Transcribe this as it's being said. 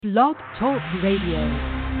Blog Talk Radio.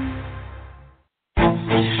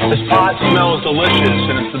 This pot smells delicious,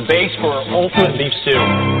 and it's the base for our ultimate beef stew.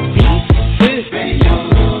 Beef stew.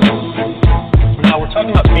 Now we're talking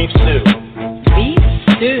about beef stew. Beef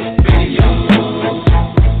stew.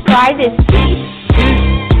 Fry this beef stew.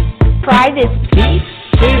 Fry this beef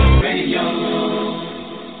stew.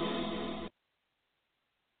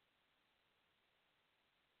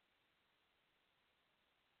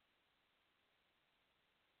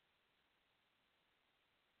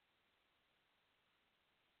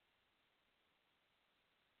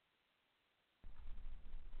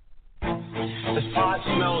 This pot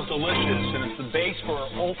smells delicious, and it's the base for our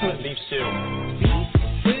ultimate beef stew. Beef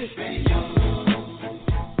stew.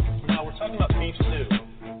 Now we're talking about beef stew.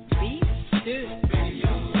 Beef stew.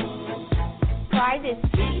 Fry this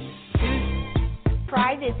beef stew.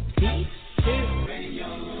 Fry this beef stew.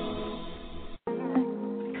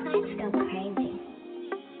 Clients go crazy.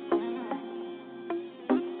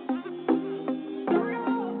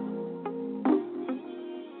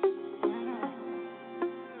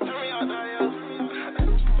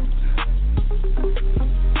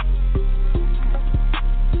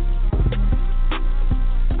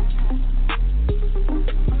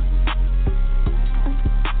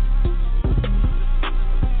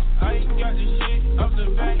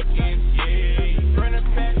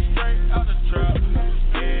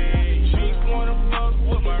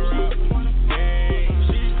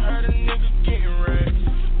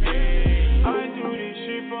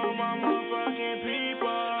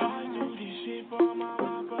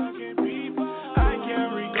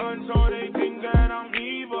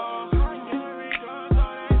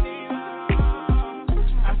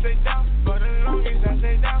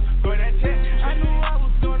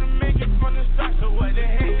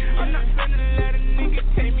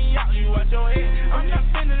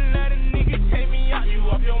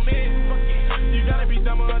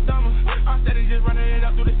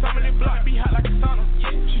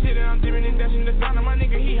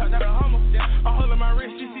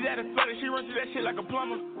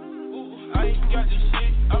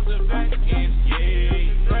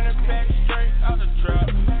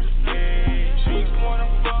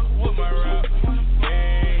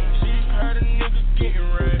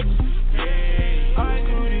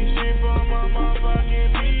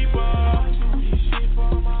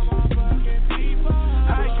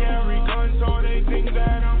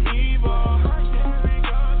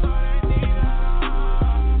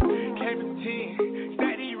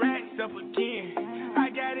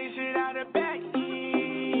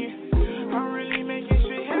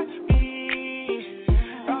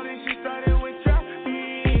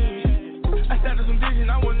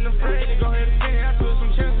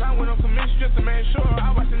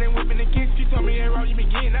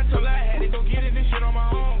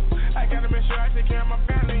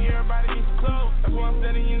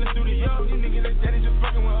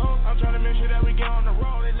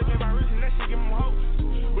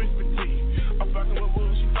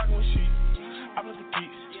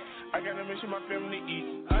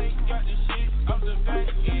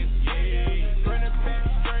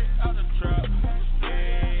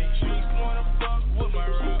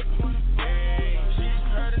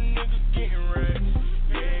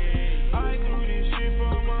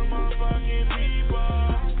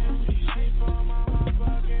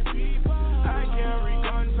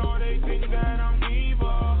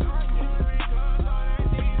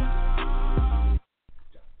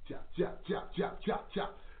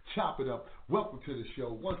 Chop it up. Welcome to the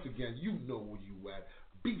show. Once again, you know where you at.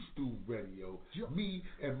 Beef Stew Radio. Me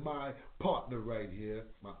and my partner right here,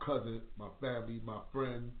 my cousin, my family, my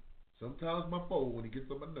friend, sometimes my foe when he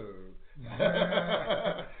gets on my nerve.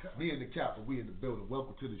 Me and the Captain, we in the building.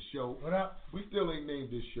 Welcome to the show. What up? We still ain't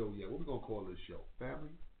named this show yet. What we gonna call this show?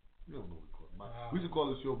 Family? We don't know what we call it. We should call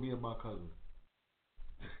this show Me and My Cousin.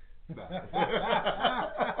 It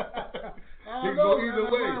can go either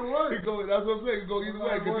way. That's what I'm saying. It can go either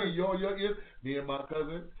way. It can be your me and my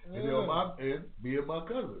cousin, and me and my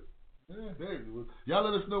cousin. Yeah. Y'all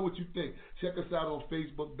let us know what you think. Check us out on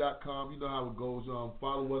Facebook.com. You know how it goes.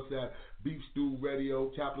 Follow us at Beef Stew Radio,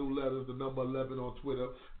 capital letters, the number 11 on Twitter.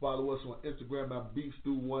 Follow us on Instagram at Beef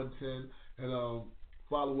Stew 110, and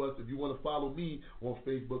follow us. If you want to follow me on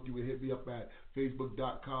Facebook, you can hit me up at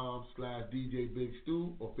Facebook.com/DJ Big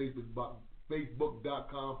Stew or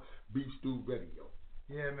Facebook.com Beef Stew Radio.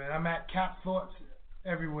 Yeah, man. I'm at Cap Thoughts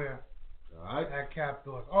everywhere. All right. At Cap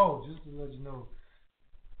Thoughts. Oh, just to let you know,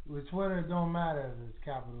 with Twitter, it don't matter if it's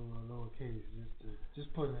capital or lowercase.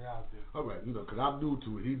 Just putting it out there. All right, because I'm new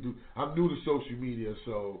to it. I'm new to social media,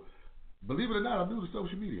 so Believe it or not, I'm new to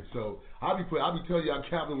social media, so I'll be telling y'all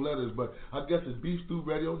capital letters, but I guess it's Beef Stew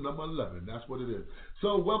Radio number 11. That's what it is.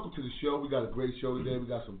 So welcome to the show. We got a great show today. We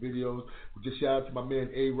got some videos. We just shout out to my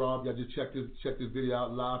man A-Rob. Y'all just check this video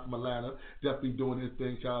out live from Atlanta. Definitely doing his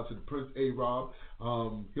thing. Shout out to the Prince A-Rob.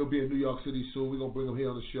 He'll be in New York City soon. We're gonna bring him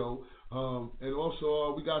here on the show. And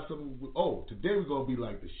also we got some. Oh, today we're gonna be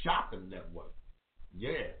like the shopping network.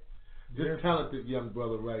 Yeah, this talented young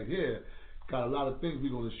brother right here. Got a lot of things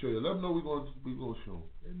we're gonna show you. Let them know we're gonna show them.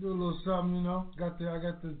 Do a little something, you know. I got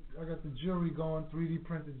the jewelry going, 3D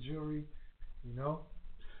printed jewelry, you know.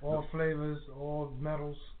 All flavors, all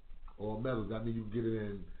metals. All metals. That means you can get it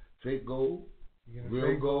in fake gold,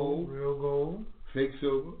 real gold, fake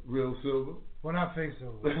silver, real silver. Well, not fake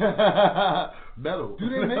silver. Metal. Do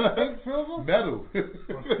they make fake silver? Metal.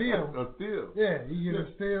 Or steel. Or steel. Yeah, you get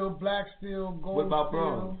a steel, black steel, gold. What about steel,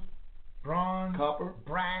 bronze? Bronze. Copper.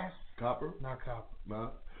 Brass. Copper? Not copper.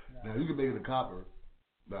 Nah. Now you can make it a copper.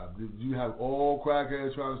 Now you have all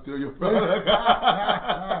crackheads trying to steal your product.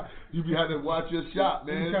 You be having to watch your shop,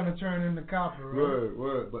 man. You trying to turn into copper, right?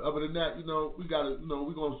 Word. But other than that, we gotta,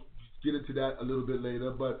 we're gonna get into that a little bit later.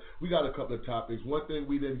 But we got a couple of topics. One thing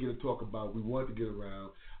we didn't get to talk about, we wanted to get around.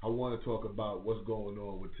 I want to talk about what's going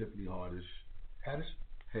on with Tiffany Haddish.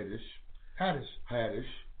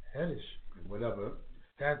 Whatever.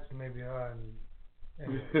 That's maybe her.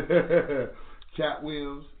 Katt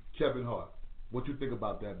Williams, Kevin Hart. What you think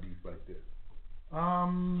about that beef right there? I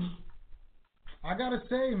gotta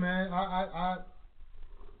say, man, I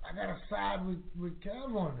gotta side with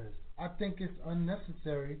Kev on this. I think it's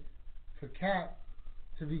unnecessary for Katt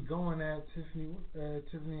to be going at Tiffany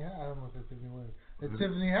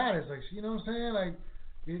Haddish. Like, you know what I'm saying? Like,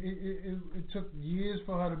 it took years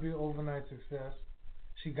for her to be an overnight success.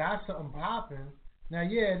 She got something popping. Now,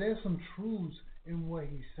 yeah, there's some truths in what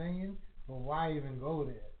he's saying, but why even go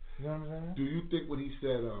there? You know what I'm saying? Do you think when he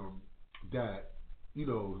said that,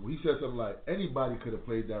 when he said something like anybody could have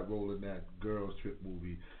played that role in that Girls Trip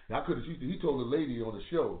movie? He told the lady on the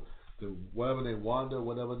show, whatever name, Wanda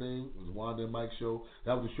and Mike's show.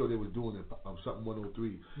 That was the show they was doing at something 103.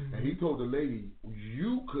 Mm-hmm. And he told the lady,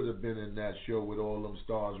 you could have been in that show with all them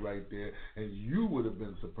stars right there, and you would have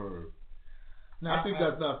been superb. Now, I think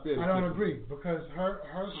that's not fair. I don't agree, because her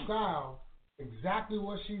style, exactly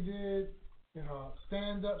what she did in her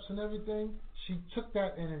stand-ups and everything, she took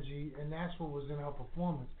that energy, and that's what was in her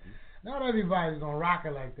performance. Not everybody's going to rock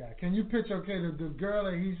it like that. Can you picture, the girl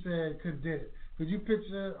that he said did it? Could you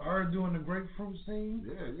picture her doing the grapefruit scene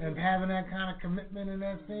and having that kind of commitment in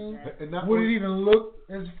that scene? Would it even look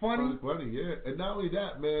as funny? Funny, yeah. And not only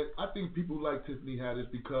that, man, I think people like Tiffany Haddish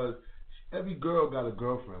because every girl got a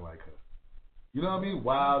girlfriend like her. You know what I mean?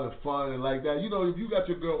 Wild and fun and like that. If you got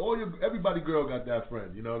your girl, everybody girl got that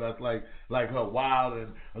friend. That's like her, wild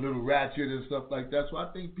and a little ratchet and stuff like that. So I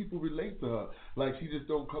think people relate to her. Like, she just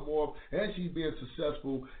don't come off, and she's being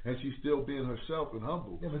successful, and she's still being herself and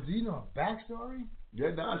humble. Yeah, but do you know her backstory?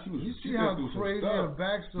 Yeah, she was. You see how crazy her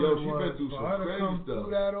backstory was? She been through some crazy stuff.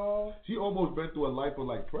 Through that all? She almost been through a life of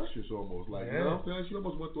like Precious, almost like you know what I'm saying. She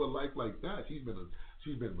almost went through a life like that. She's been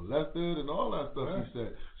molested and all that stuff. She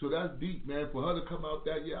said. So that's deep, man. For her to come out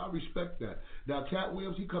that, I respect that. Now, Katt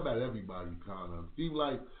Williams, he come at everybody kind of.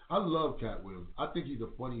 I love Katt Williams. I think he's a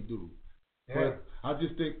funny dude. Yeah. But I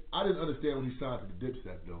just think I didn't understand when he signed to the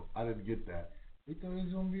Dipset though. I didn't get that. He thought he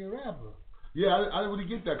was gonna be a rapper. Yeah, I didn't really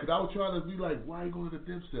get that because I was trying to be like, why are you going to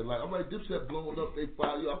Dipset? Like, I'm like, Dipset blowing up, they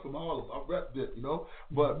fire you out from Harlem. I rep Dip,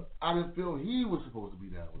 But I didn't feel he was supposed to be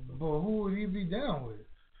down with them. But who would he be down with?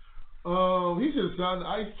 He should have signed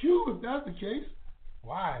Ice Cube if that's the case.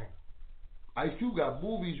 Why? Ice Cube got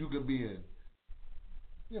movies you can be in.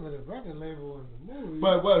 Yeah, but the record label and the movie.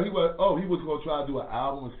 But he was going to try to do an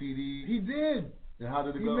album, a CD. He did. And how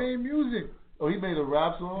did it go? He made music. Oh, he made a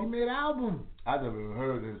rap song? He made an album. I never even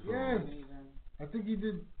heard this song. Yes. I think he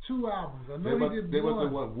did 2 albums. I know he did they one. They must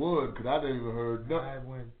have went Wood, because I never even heard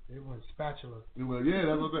nothing. They went Spatula. Well, yeah,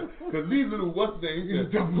 that's what I'm saying. Because these little what's name, he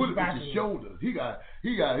said, put it on your shoulders. He on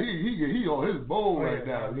his bowl right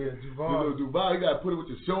now. Yeah, Duval. Duval, he got to put it with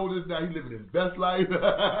your shoulders now. He living his best life.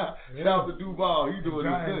 Shout out to Duval. He doing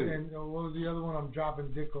his thing. And what was the other one? I'm dropping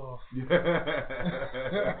dick off. He's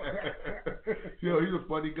a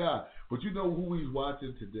funny guy. But you know who he's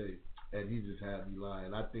watching today? And he just had me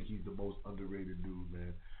lying. I think he's the most underrated dude,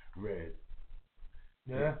 man. Red.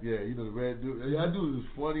 Yeah. Yeah, the Red dude. That dude is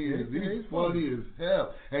funny. He's funny as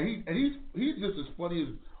hell. And he's just as funny as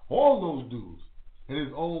all those dudes in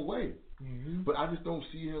his own way. Mm-hmm. But I just don't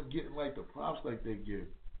see him getting like the props like they get.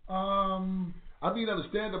 I mean, on the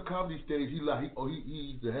stand-up comedy stage, he's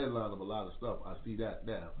the headline of a lot of stuff. I see that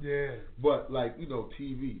now. Yeah. But like, you know,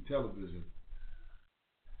 TV, television.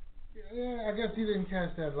 Yeah, I guess he didn't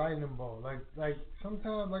catch that lightning bolt. Like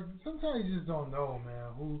sometimes you just don't know,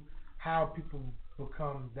 man, how people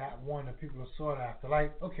become that one that people are sought after.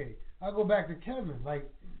 Like, okay, I'll go back to Kevin. Like,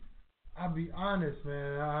 I'll be honest,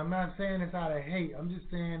 man. I'm not saying this out of hate. I'm just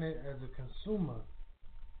saying it as a consumer.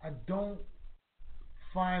 I don't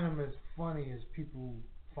find him as funny as people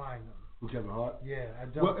find him. Who, Kevin Hart? Yeah, I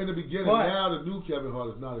don't. Well, in the beginning, now the new Kevin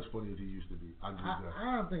Hart is not as funny as he used to be. I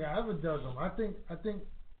don't think I ever dug him. I think,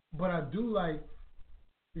 what I do like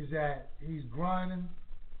is that he's grinding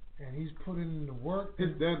and he's putting in the work. His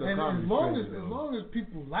stand-up comedy as long as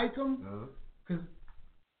people like him, because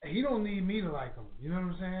he don't need me to like him. You know what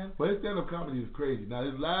I'm saying? But his stand-up comedy is crazy. Now,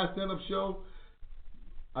 his last stand-up show,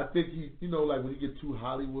 I think he, you know, like when he get too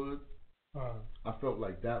Hollywood, I felt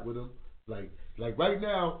like that with him. Like right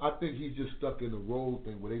now, I think he's just stuck in the role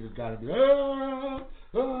thing where they just got to be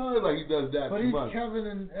like he does that. But too he's much. Kevin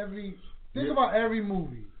in every. Think about every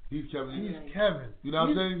movie. He's Kevin. He's Kevin. You know what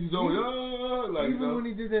I'm saying? He's always like, even when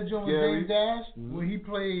he did that joint with Dame Dash, where he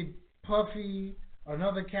played Puffy,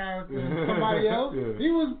 another character, and somebody else.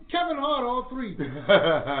 He was Kevin Hart. All three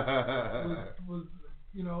was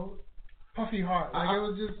you know, Puffy Hart. Like, it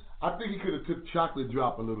was just. I think he could have took Chocolate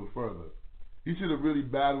Drop a little further. He should have really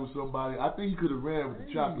battled somebody. I think he could have ran with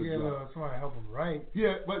the Chocolate Drop. Somebody help him, right?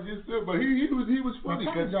 Yeah, but he was funny.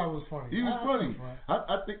 Chocolate Drop was funny. He was funny.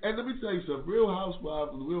 I think, and let me tell you something. Real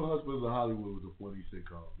Housewives and Real Husbands of Hollywood was a funny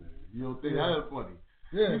sitcom, man. You know, they had funny.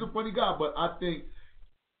 Yeah. He's a funny guy, but I think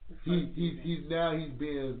he's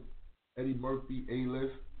being Eddie Murphy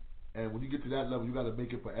A-list. And when you get to that level, you got to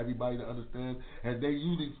make it for everybody to understand. And they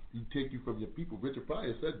usually take you from your people. Richard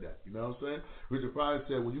Pryor said that. You know what I'm saying? Richard Pryor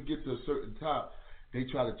said when you get to a certain top, they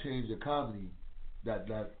try to change the comedy. That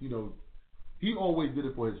you know, he always did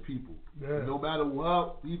it for his people. Yeah. No matter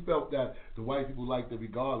what, he felt that the white people liked it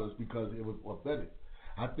regardless because it was authentic.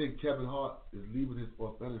 I think Kevin Hart is leaving his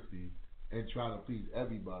authenticity and trying to please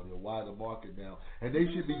everybody, a wider market now. And they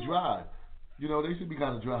should be dry. You know, they should be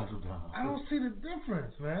kind of dry sometimes. I don't see the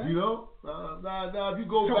difference, man. You know? If you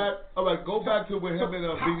go back, all right, go back to when him and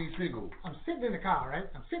Beanie single. I'm sitting in the car, right?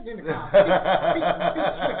 I'm sitting in the car.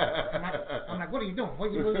 I'm like, what are you doing? What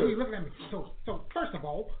are you looking at me? So first of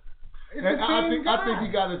all, I think he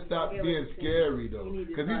got to stop being scary, though.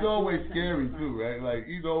 Because he's always scary, too, right? Like,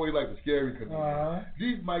 he's always like the scary comedian.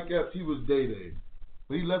 These Mike Epps, he was Day-Day.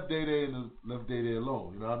 But he left Day-Day and left Day-Day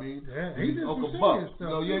alone. You know what I mean? Yeah, he did Uncle some Buck. serious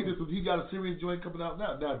stuff. You know, he got a serious joint coming out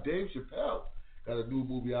now. Now, Dave Chappelle got a new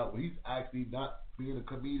movie out where he's actually not being a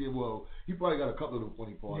comedian. Well, he probably got a couple of the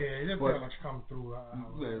funny parts. Yeah, he didn't pretty much come through.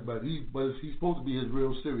 But he's supposed to be his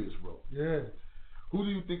real serious role. Yeah. Who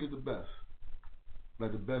do you think is the best?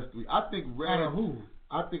 Like the best three? I think Red. Out of who?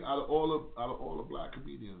 I think out of all the black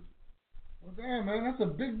comedians. Well, damn, man, that's a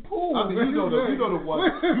big pool. I mean, you know the one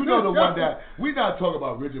that we not talking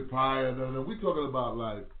about Richard Pryor. No, we talking about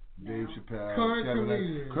like Dave Chappelle, current Kevin,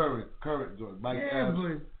 comedian, current joint, Mike Epps.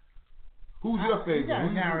 Who's your favorite? You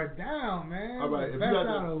gotta narrow it down, man. All right, the best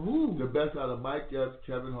out of who? The best out of Mike Epps,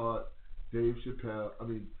 Kevin Hart, Dave Chappelle. I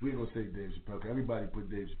mean, we ain't gonna say Dave Chappelle. Cause everybody put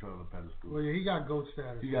Dave Chappelle on a pedestal. Well, yeah, he got GOAT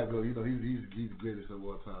status. He got GOAT. You know, he's the greatest of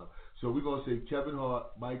all time. So we're going to say Kevin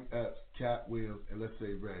Hart, Mike Epps, Katt Williams, and let's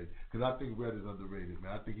say Red. Because I think Red is underrated,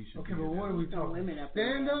 man. I think he should be. Okay, but what are we talking?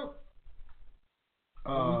 Stand up?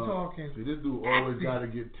 Are we talking? See, this dude always got to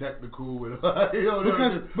get technical with because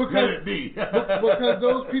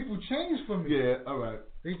those people changed for me. Yeah, all right.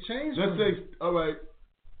 They changed for me. All right.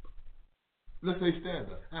 Let's say stand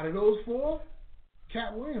up. Out of those four,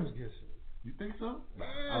 Katt Williams gets it. You think so? Yeah.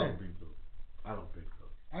 I don't think so.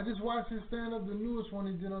 I just watched his stand-up, the newest one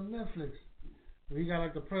he did on Netflix. He got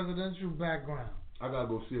like the presidential background. I gotta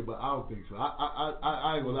go see it, but I don't think so.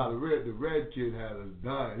 I ain't gonna lie. The red kid had us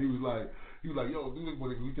dying. He was like, yo, dude,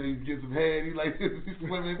 when we tell you to get some head, he like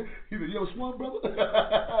swimming. He said, yo, swim, brother.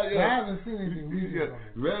 Yeah. I haven't seen anything recent.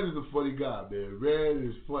 Red is a funny guy, man. Red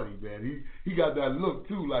is funny, man. He got that look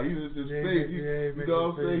too, like he's in his face. You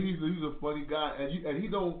know what I'm saying? He's a funny guy, and he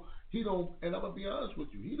don't. And I'm gonna be honest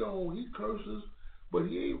with you, he curses. But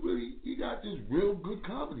he ain't really, he got this real good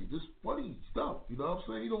comedy, this funny stuff, you know what I'm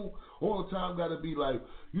saying? He don't all the time got to be like,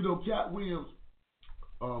 you know, Katt Williams,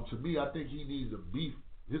 to me, I think he needs a beef.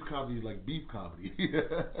 His comedy is like beef comedy.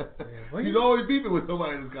 He's always beefing with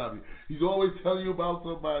somebody in his comedy. He's always telling you about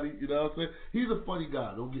somebody, you know what I'm saying? He's a funny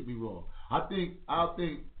guy, don't get me wrong. I think,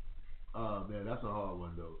 man, that's a hard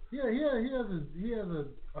one, though. Yeah, he has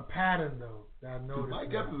a pattern, though, that I noticed.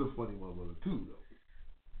 Mike Epps is a funny one, too, though.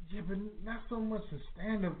 Yeah, but not so much to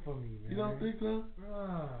stand up for me, man. You don't think so?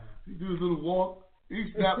 Ah. He do his little walk.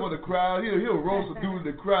 He snap on the crowd. He'll roast a dude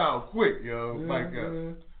in the crowd quick, yo. Yeah, Like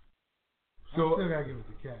yeah. So I still gotta give it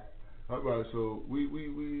to Katt. all right, so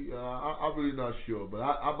I'm really not sure, but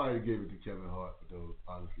I might have gave it to Kevin Hart though,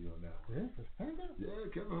 honestly, on that one. Yeah, for stand-up?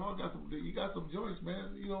 Yeah, Kevin Hart got some joints,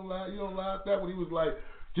 man. You don't lie at that when he was like,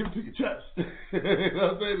 give it to your chest. You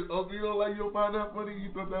know what I'm saying? Oh, you don't find that funny?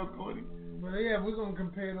 You thought that was funny? But yeah, if we're gonna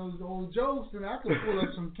compare those old jokes, then I could pull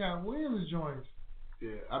up some Katt Williams joints.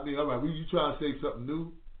 Yeah, I mean, all right. You trying to say something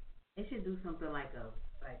new? They should do something like a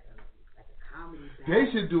comedy.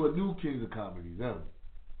 They should do a new Kings of Comedy, them.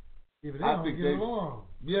 Yeah, but they don't get along.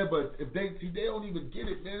 Yeah, but if they don't even get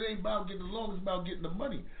it, man. It ain't about getting along. It's about getting the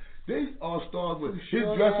money. They all start with his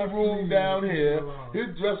dressing room down here,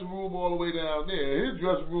 his dressing room all the way down there, his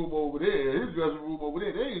dressing room over there, his dressing room over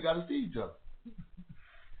there. They ain't got to see each other.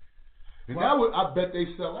 And that would, I bet they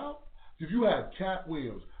sell out. If you have Katt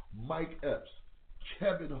Williams, Mike Epps,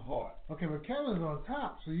 Kevin Hart. Okay, but Kevin's on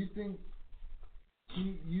top, so you think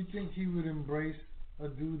he would embrace a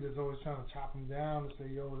dude that's always trying to chop him down and say,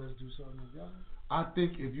 yo, let's do something together? I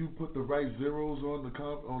think if you put the right zeros on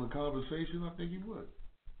the conversation, I think he would.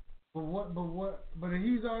 But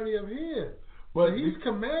he's already up here. But he's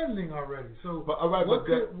commanding already. So but, all right, what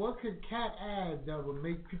could Katt add that would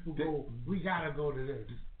make people go, we gotta go to this?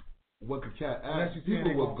 What could Katt add?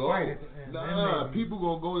 People will go. People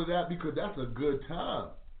gonna go to that because that's a good time.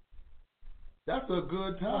 That's a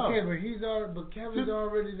good time. Okay, but Kevin's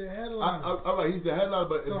already the headliner. All right, he's the headliner,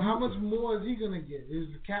 but so how much more is he gonna get? Is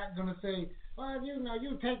Katt gonna say, well,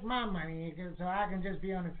 you take my money so I can just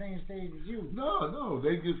be on the same stage as you? No,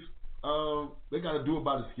 they just they got to do it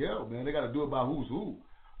by the scale, man. They got to do it by who's who.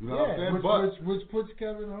 You know what I'm saying? Which puts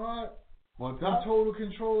Kevin Hart in total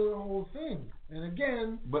control of the whole thing. And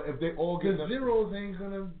again, but if they all get the zeros ain't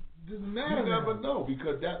gonna matter. You never know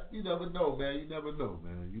because you never know, man. You never know,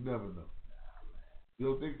 man. You never know. You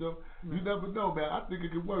don't think so? No. You never know, man. I think it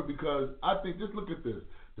can work because I think just look at this.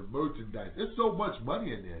 The merchandise. There's so much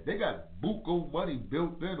money in there. They got buco money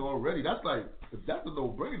built in already. That's a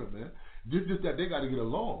no-brainer, man. Just that they got to get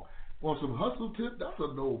along. On some hustle tip, that's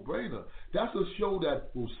a no-brainer. That's a show that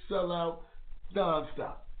will sell out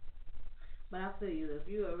non-stop. But I feel you. If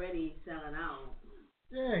you're already selling out.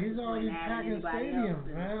 Yeah, he's already packing stadiums,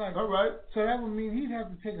 man. All right. So that would mean he'd have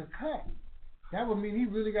to take a cut. That would mean he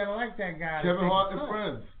really got to like that guy. Kevin Hart and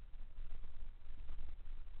Friends.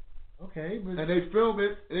 Okay, but... And they film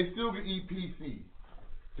it, and they still get EPC.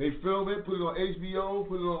 They film it, put it on HBO,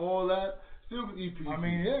 put it on all that, still get EPC. I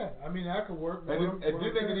mean, yeah. I mean, that could work. And then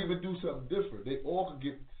they can even do something different. They all can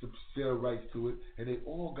get some sale rights to it, and they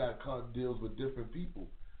all got content deals with different people.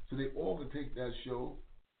 So they all can take that show.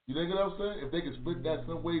 You know what I'm saying? If they can split that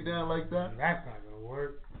some way down like that. That's not going to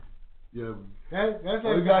work. Yeah. That's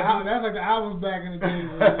like the albums back in the day.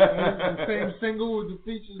 The same single with the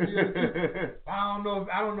features. I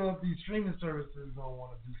don't know if these streaming services don't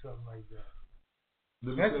want to do something like that.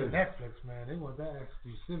 Especially Netflix, man. They want that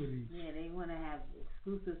exclusivity. Yeah, they want to have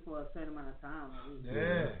exclusives for a certain amount of time.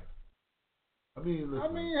 Yeah. I mean,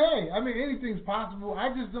 hey, anything's possible. I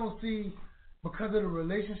just don't see, because of the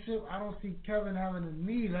relationship, I don't see Kevin having a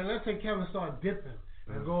need. Like, let's say Kevin start dipping.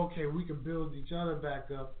 And go, okay, we can build each other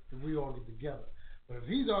back up if we all get together. But if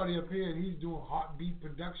he's already up here and he's doing Heartbeat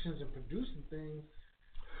Productions and producing things.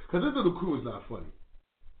 Because this little crew is not funny.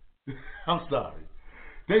 I'm sorry.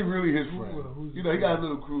 They really his friends. He got a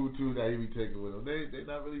little crew, too, that he be taking with him. They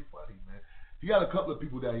not really funny, man. He got a couple of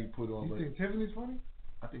people that he put on. You think Tiffany's funny?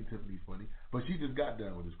 I think Tiffany's funny. But she just got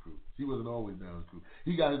down with his crew. She wasn't always down with his crew.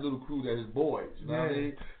 He got his little crew that his boys, you know what I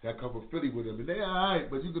mean? That come from Philly with him. And they alright,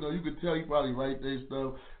 but you can tell he probably write their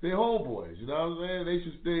stuff. They homeboys, you know what I'm saying? They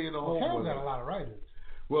should stay in the homeboys. Kevin's got a lot of writers.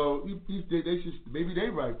 Well, they should, maybe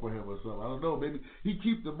they write for him or something. I don't know. Maybe he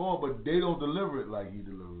keeps them on, but they don't deliver it like he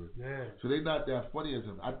delivers it. Yeah. So they're not that funny as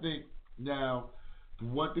him. I think now, the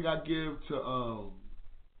one thing I give to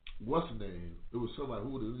what's his name? It was somebody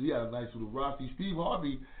he had a nice little roster. Steve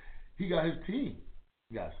Harvey, he got his team.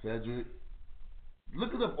 He got Cedric.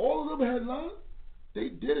 Look at them. All of them headline. They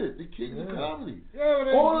did it. The Kings of Comedy. Yeah, but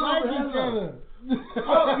they all like of them each other.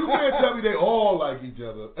 You can't tell me they all like each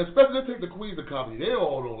other. Especially they take the Queens of Comedy. They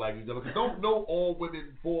all don't like each other. Because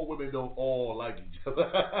four women don't all like each other.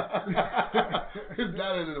 It's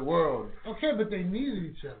not in the world. Okay, but they needed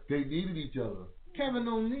each other. They needed each other. Kevin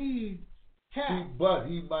don't need Katt. But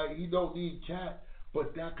he don't need Katt.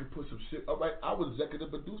 But that could put some shit. All right, I would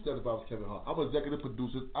executive produce that if I was Kevin Hart. I'm an executive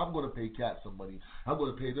producer. I'm going to pay Katt some money. I'm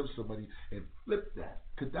going to pay them some money and flip that.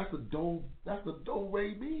 Because that's a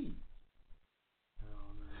do-re-mi.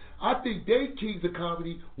 I think they kings of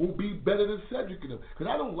comedy will be better than Cedric and them.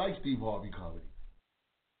 Because I don't like Steve Harvey comedy.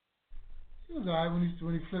 He was alright when he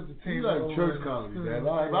flipped the table. He like church comedy, man.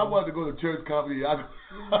 If I wanted to go to church comedy, I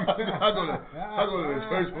go to the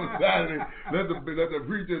church on Saturday. Let the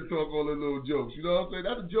preacher talk all the little jokes. You know what I'm saying?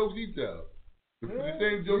 That's the jokes he tells. The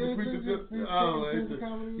same jokes the preacher tells.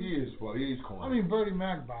 He is funny. He is corny. I mean, Bernie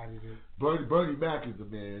Mac bodied it. Bernie Mac is the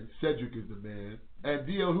man. Cedric is the man. And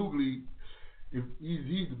D.L. Hughley,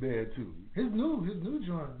 he's the man too. His new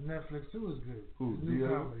joint on Netflix too is good. Who? New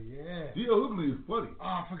comedy, yeah. D.L. Hughley is funny. Oh,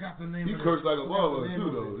 I forgot the name. He cursed like a mother too,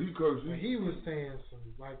 though. He cursed. He was saying some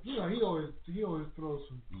he always throws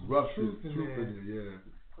some rough truth in there. Yeah.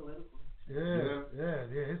 Political. Yeah.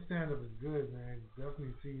 His stand up is good, man.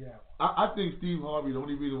 Definitely see that one. I think Steve Harvey, the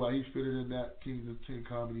only reason why he's fitted in that King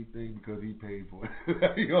comedy thing because he paid for it.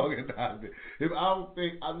 He organized it. I don't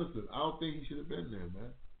think he should have been there,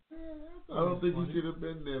 man. I don't think he should have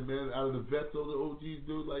been there, man. Out of the vets or the OGs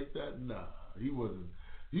dude like that, nah, he wasn't.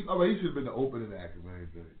 He should have been the opening actor, man.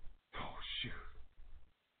 Oh shoot.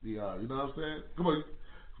 Yeah, you know what I'm saying? Come on,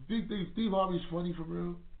 do you think Steve Harvey's funny for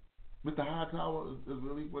real? Mr. Hightower is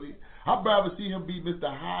really funny. I'd rather see him beat Mr.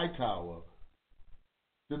 Hightower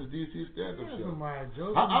than the DC stand-up show.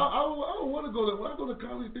 I don't want to go to when I go to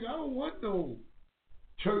comedy thing. I don't want no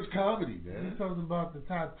church comedy, man. He talks about the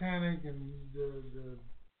Titanic and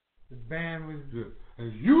the band was. Yeah.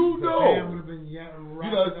 And the band would have been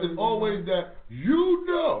it's always that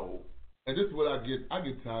and this is what I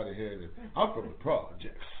get tired of hearing it. I'm from the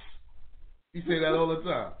projects. He say that all the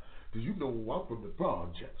time. Because I'm from the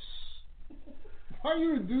projects. Why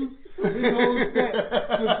you reduce his whole set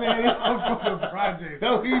to saying I'm from the projects?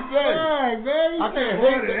 That's what he said. Right, man. I can't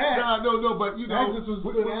hate that. No, but that just was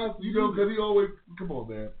good. Because he always come on,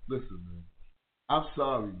 man. Listen, man. I'm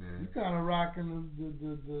sorry, man. You kind of rocking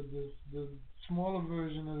the smaller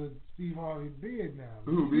version of the Steve Harvey beard now.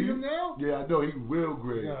 Who, you see him now? Yeah, I know. He's real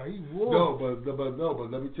great. Yeah, he's wool. No,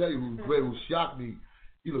 but let me tell you who's great, who shocked me.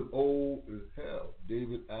 He looked old as hell.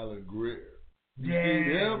 David Allen Greer. You see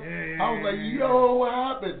him? Yeah, I was like, yo, what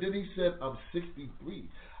happened? Then he said, I'm 63.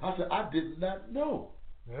 I said, I did not know.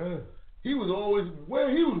 Yeah. He was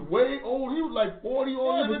way old. He was like 40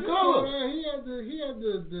 on Living Color. He had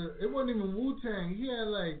the it wasn't even Wu-Tang. He had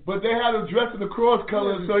like. But they had him dressed in the cross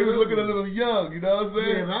color, so he was looking a little young, you know what I'm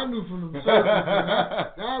saying? Yeah, I knew from the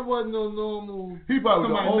surface. That wasn't no normal. He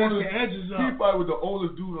probably was the oldest. Edges up. He probably was the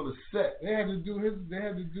oldest dude on the set. They had to do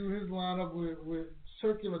his lineup with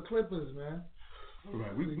circular clippers, man.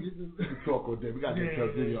 Right, we talk all day. We got to get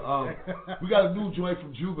to video. We got a new joint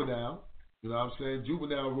from Juvenile. You know what I'm saying?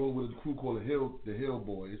 Juvenile rolled with a crew called the Hill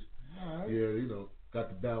Boys. All right. Yeah, got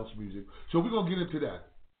the bounce music. So we're going to get into that.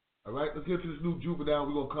 All right? Let's get to this new Juvenile.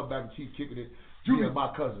 We're going to come back and keep kicking it. Me and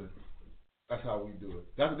my cousin. That's how we do it.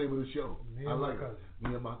 That's the name of the show. Me and my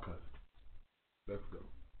cousin. Let's go.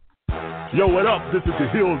 Yo, what up? This is the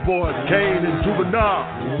Hills Boys, Kane and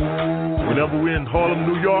Juvenile. Whenever we're in Harlem,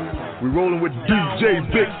 New York, we're rolling with DJ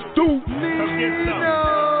Big Stu.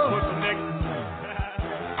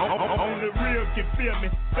 On the real, you feel me?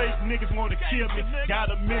 Fake niggas wanna kill me. Got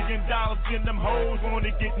 $1 million in them hoes,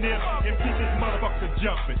 wanna get near me. And keep this motherfucker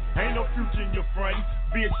jumping. Ain't no future in your front.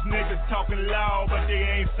 Bitch niggas talking loud, but they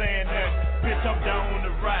ain't saying nothing. Bitch, I'm down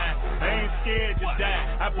the ride. I ain't scared to die.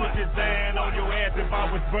 I put this Zan on your ass if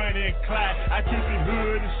I was Bernie and Clyde. I keep it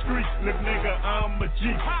hood and street. Look, nigga, I'm a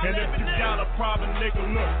G. And if you got a problem, nigga,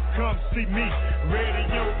 look, come see me.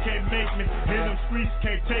 Radio can't make me, and them streets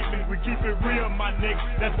can't take me. We keep it real, my nigga.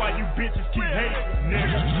 That's why you bitches keep hating,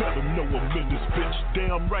 nigga. Let them know I'm in this bitch.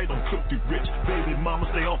 Damn right, I'm filthy rich. Baby mama,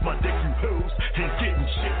 stay off my dick, you hoes. Ain't getting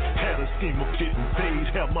shit. Had a scheme of getting paid.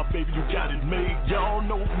 Have my baby, you got it made. Y'all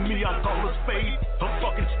know me, I call a spade. I'm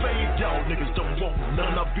fucking spade. Y'all niggas don't want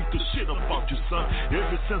none. I beat the shit about you, son.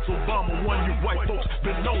 Ever since Obama won, you white folks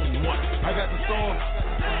been on one. I got the storm.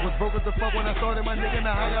 Was broke as the fuck when I started my nigga,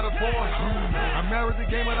 now I got a Porsche. I married the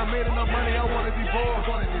game and I made enough money, I wanna divorce.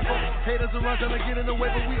 Haters around trying to get in the way,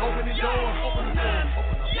 but we open the doors. Open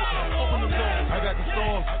the doors. I got the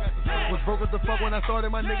storm. Was broke as the fuck when I started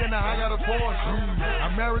my nigga, now I got a Porsche. I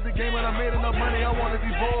married the game and I made enough money, I wanna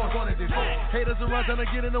divorce. Haters around trying to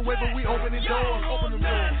get in the way, but we open the doors. Open them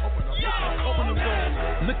doors. Open them doors.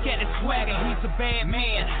 Look at his swagger, he's a bad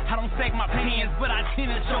man. I don't sag my pants, but I tend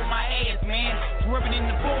to show my ass, man. Swerving in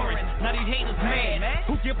the forest, now these haters mad.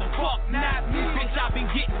 Who give a fuck? Not me, bitch, I been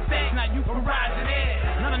getting sacked. Now you can rise to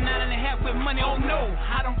that. 99.5 with money, oh no,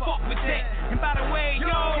 I don't fuck with that. And by the way, yo,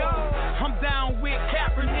 I'm down with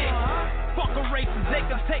Kaepernick. Fuck a racist, they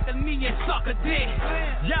can take a knee and suck a dick.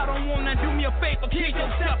 Y'all don't wanna do me a favor, kill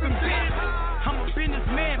yourself and bitch. I'm a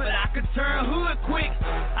businessman, but I could turn hood quick.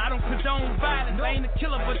 I don't condone violence, I ain't a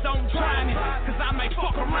killer, but don't try me. Cause I might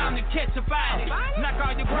fuck around and catch a body. Knock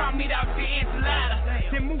all your ground meat out the enchilada,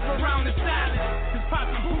 then move around in silence. Cause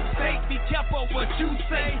poppin' boot steak, be careful what you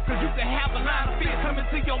say. Cause you can have a line of fish coming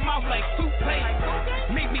to your mouth like toothpaste.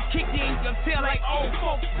 Make me kick you in your tail like old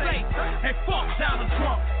folks say. And fuck Donald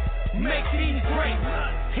Trump. Make these great.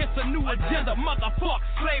 It's a new agenda, motherfuck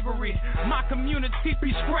slavery. My community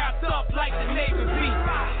be scrapped up like the Navy be.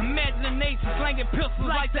 Imagine the nation slanging pistols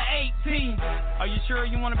like the 18. Are you sure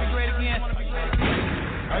you wanna be great again?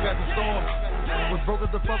 I got the storm. Was broke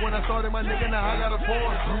as the fuck when I started my nigga, now I got a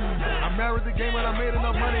force. I married the game and I made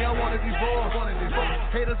enough money, I wanted divorce.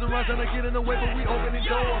 Haters around trying to get in the way, but we open the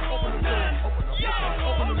door. Open the door.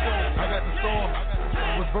 I got the storm.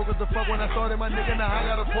 Was broke as the fuck when I started my nigga, now I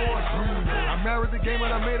got a force. I married the game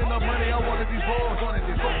and I made enough money, I wanted divorce.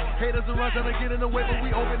 Haters around trying to get in the way, but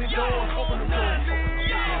we open the door. Open the door.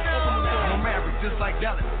 I'm married just like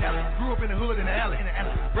Dallas. Grew up in the hood in the alley.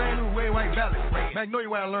 Brand new way white valley. Magnolia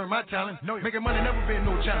where I learned my talent. Making money never been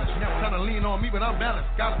no challenge. Never trying to lean on me, but I'm balanced.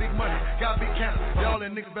 Got big money, got big cannon. Y'all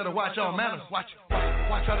and niggas better watch y'all manners. Watch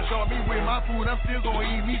try to show me with my food, I'm still gonna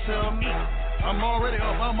eat me some. I'm already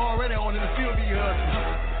up, I'm already on, and it still be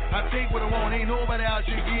hustling. I take what I want, ain't nobody out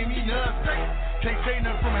here give me nothing. Can't say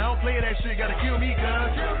nothing from me, I don't play that shit, gotta kill me, cuz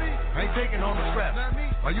I ain't taking on the scrap,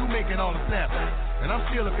 are you making all the snaps? And I'm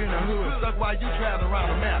still up in the hood, stuck while you travel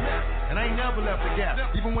around the map. And I ain't never left the gap,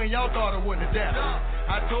 even when y'all thought I wouldn't adapt.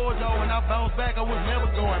 I told y'all when I bounced back, I was never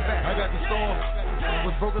going back. I got the storm.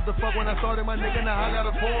 Was broke as the fuck when I started my nigga, now I got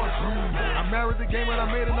a force. I married the game and I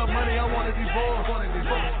made enough money, I wanted divorce.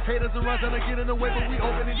 Haters around trying to get in the way, but we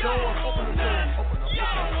open the door. Open the door.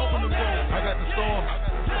 I got the storm.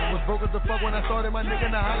 Was broke as the fuck when I started my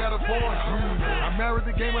nigga, now I got a force. I married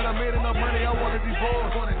the game and I made enough money, I wanted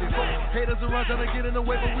divorce. Haters around trying to get in the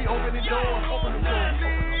way, but we open the door. Open the door.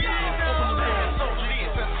 Soldier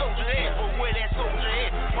this and soldier that, but where that soldier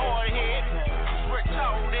at? Hard head, Rick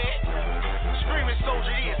told that. Screaming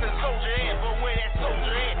soldier this and soldier that, but where that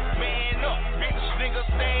soldier at? Man up, bitch, nigga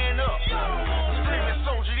stand up. Screaming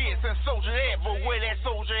soldier this and soldier that, but where that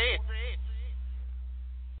soldier at?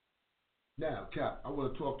 Now, Cap, I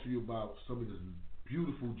want to talk to you about some of this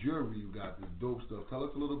beautiful jewelry you got, this dope stuff. Tell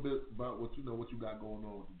us a little bit about what you got going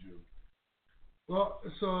on with the jewelry. Well,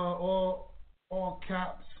 it's all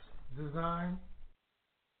caps design.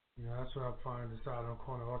 You know, that's what I find inside on the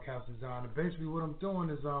corner, all caps design. And basically what I'm doing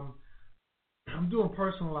is I'm doing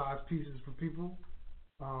personalized pieces for people.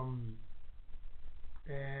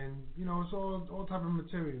 And, you know, it's all type of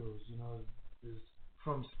materials, you know, it's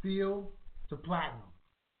from steel to platinum.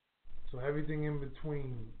 So everything in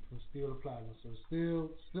between from steel to platinum. So steel,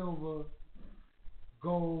 silver,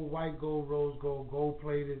 gold, white gold, rose gold, gold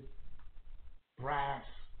plated, brass,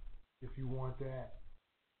 if you want that.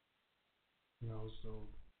 You know, so,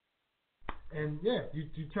 and yeah,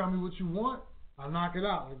 you tell me what you want, I'll knock it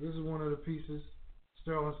out. Like this is one of the pieces,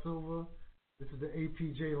 sterling silver. This is the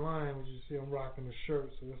APJ line, which you see I'm rocking the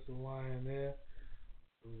shirt, so that's the line there.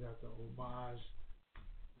 We got the homage.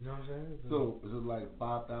 You know what I'm saying? So is it like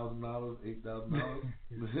 $5,000,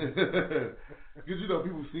 $8,000? Because you know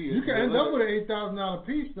people see it. You can end up with an $8,000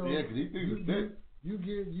 piece though. Yeah, because these things are thick. You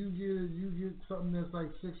get something that's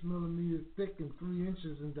like 6 millimeters thick and 3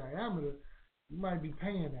 inches in diameter. You might be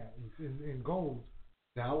paying that in gold.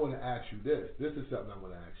 Now I want to ask you this. This is something I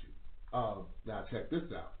want to ask you. Now check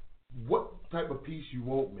this out. What type of piece you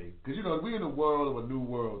won't make? Because you know we're in a world of a new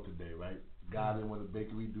world today, right? God didn't want a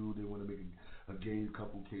bakery dude. They want to make a gay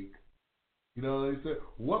couple cake. You know what I said?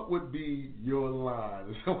 What would be your line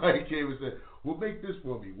if somebody came and said, "Well, make this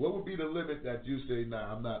for me"? What would be the limit that you say,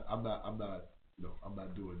 "Nah, I'm not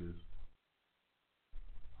doing this"?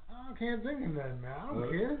 I can't think of that, man. I don't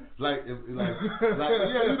care. Like, yeah, you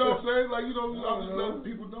know what I'm saying? Like, you know, I'm just letting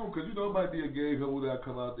people know because you know it might be a gay couple that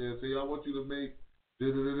come out there and say, "I want you to make."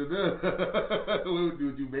 Would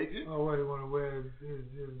you make it? Oh, what, he want to wear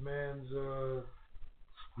his man's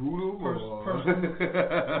scrotum or personal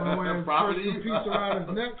piece around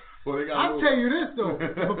his neck? I'll tell you this though,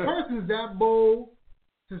 if a person's that bold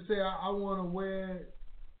to say I want to wear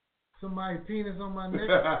somebody's penis on my neck,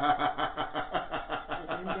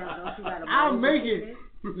 I'll make it.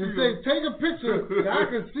 And say, take a picture that I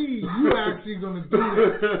can see you actually gonna do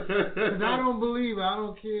it. Because I don't believe it. I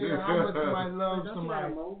don't care how much somebody loves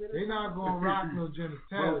somebody. They're not gonna rock no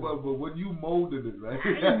genitalia. But when you molded it, right?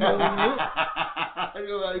 I ain't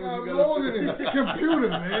molded it. I'm molding it. Computer,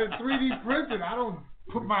 man. 3D printed. I don't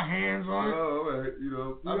put my hands on it. Oh, all right.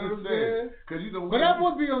 I'm just saying. Cause but that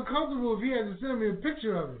would be uncomfortable if he had to send me a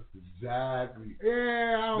picture of it. Exactly.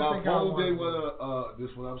 Yeah, I don't think I want. Now, they want to.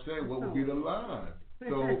 This is what I'm saying. What would be the line?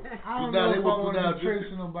 So I don't know if I want to be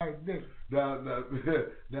tracing nobody's dick.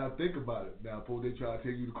 Now, think about it. Now, before they try to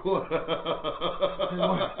take you to court. They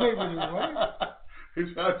want to take me to what? They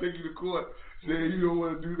try to take you to court, saying you don't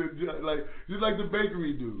want to do the job, just like the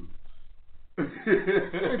bakery dude. They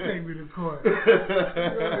take me to court. You know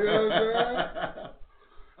what I'm saying?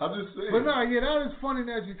 I'm just saying. But no, yeah, that is funny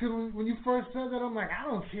that because when you first said that, I'm like, I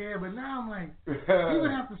don't care. But now I'm like, you would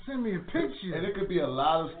have to send me a picture. And it could be a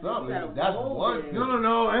lot of stuff. That's one thing.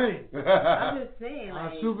 No, hey. I'm just saying,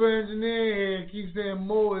 our super engineer here keeps saying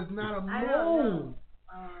mo is not a mo.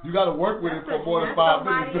 You got to work with it for more than 5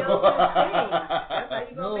 minutes.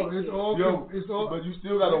 No, it's all. But you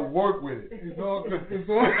still got to work with it. It's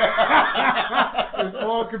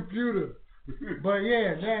all computer. But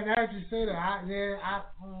yeah, now that you say that, I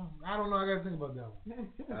don't know. I gotta think about that one.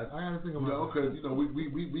 I gotta think about that.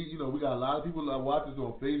 Because we got a lot of people that watch us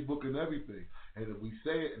on Facebook and everything, and if we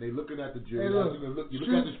say it and they looking at the jury, you look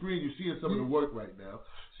at the screen, you're seeing some of the work right now.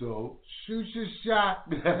 So shoot your shot,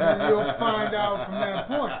 and then you'll find out from that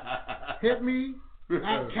point. Hit me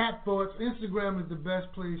at Katt Thoughts. Instagram is the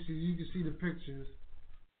best place so you can see the pictures.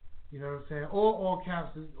 You know what I'm saying? Or all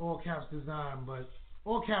caps design, but.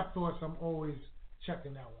 All Katt Thoughts, I'm always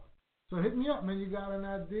checking that one. So hit me up, man. You got an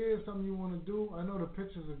idea, something you want to do? I know the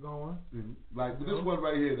pictures are going. Mm-hmm. Like this one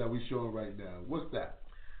right here that we showing right now. What's that?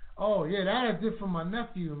 Oh, yeah, that I did for my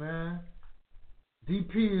nephew, man.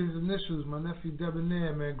 DP is initials, my nephew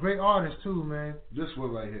Debonair, man. Great artist, too, man. This one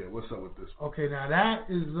right here. What's up with this one? Okay, now that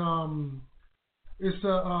is, it's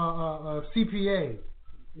a CPA.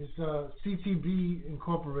 It's a CTB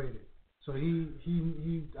Incorporated. So I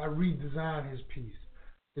redesigned his piece.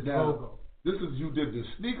 His logo. This is you did the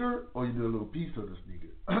sneaker, or you did a little piece of the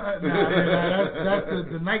sneaker? That's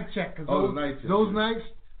the night check. The night check. Those nights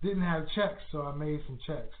didn't have checks, so I made some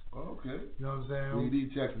checks. Okay. You know what I'm saying? When you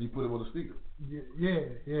need checks, and you put them on the sneaker.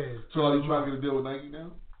 Yeah. So are you trying to get a deal with Nike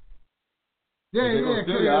now? Yeah, it's kind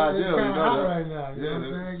of hot right now. You know what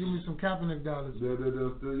I'm saying? Yeah. Give me some Kaepernick dollars. They're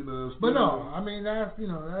but no, I mean that's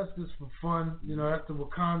just for fun. That's the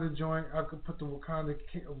Wakanda joint. I could put the Wakanda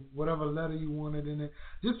whatever letter you wanted in it.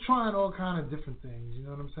 Just trying all kind of different things. You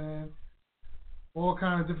know what I'm saying? All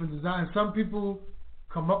kind of different designs. Some people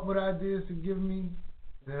come up with ideas to give me,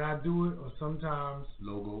 and then I do it. Or sometimes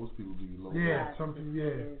logos. People give you logos. Yeah, some people.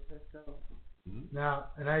 Yeah. Mm-hmm. Now,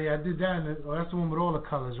 and I did that. That's the one with all the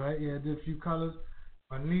colors, right? Yeah, I did a few colors.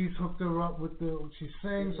 My niece hooked her up with she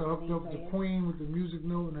sings, so I hooked her up with the queen with the music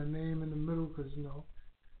note and her name in the middle, because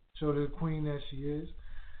show the queen that she is.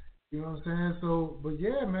 You know what I'm saying? So, but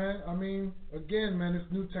yeah, man. I mean, again, man,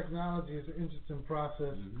 it's new technology. It's an interesting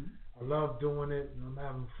process. Mm-hmm. I love doing it. I'm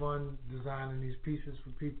having fun designing these pieces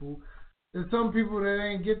for people. There's some people that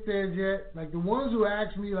ain't get there yet. Like the ones who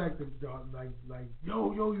ask me, like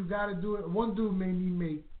yo, you gotta do it. One dude made me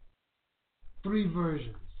make 3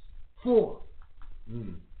 versions, 4.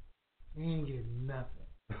 He ain't getting nothing.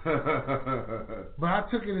 But I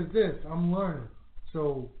took it as this. I'm learning.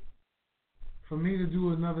 So for me to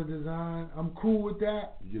do another design, I'm cool with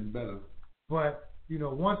that. You're getting better. But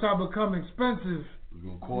once I become expensive.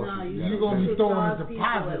 You're gonna be throwing a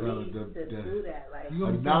deposit. A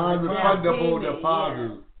non-refundable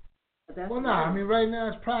deposit. Well, I mean, right now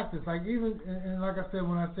it's practice. Like even and like I said,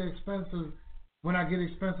 when I say expensive, when I get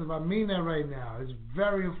expensive, I mean that right now. It's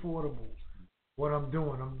very affordable. What I'm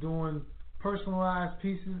doing personalized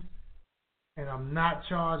pieces, and I'm not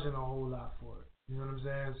charging a whole lot for it. You know what I'm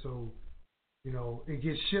saying? So, it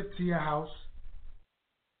gets shipped to your house.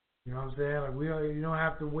 You know what I'm saying? Like you don't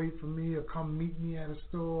have to wait for me or come meet me at a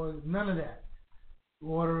store. None of that. You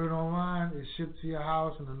order it online. It's shipped to your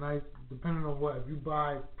house in a nice, depending on what. If you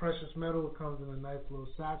buy precious metal, it comes in a nice little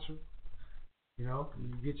satchel. You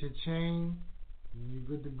get your chain, and you're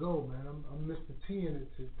good to go, man. I'm Mr. T in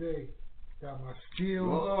it today. Got my steel.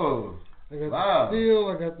 Whoa! I got the steel.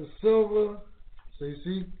 I got the silver. So you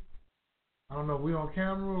see, I don't know. We on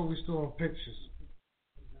camera or we still on pictures?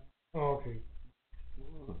 Oh, okay.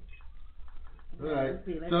 All right.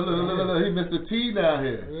 So look, he Mr. T down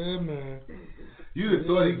here. Yeah, man. You'd have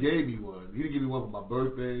thought he gave me one. He didn't give me one for my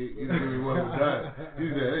birthday. He didn't give me one for that. He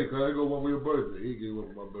said, "Hey, can I go one for your birthday?" He gave me one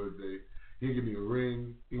for my birthday. He didn't give me a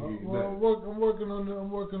ring. He gave me I'm working on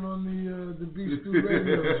the Beast 2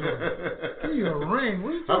 radio joint. Give you a ring? What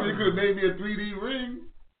are you talking you could have made me a 3D ring?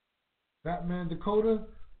 Batman Dakota.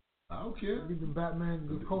 I don't care. Get the Batman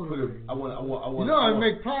Dakota ring. I want. I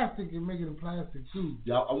make plastic and make it in plastic too.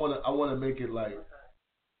 Yeah, I want to make it like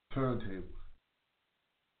turntables.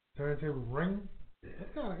 Turntable ring?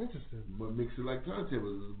 That's kind of interesting. But mix it like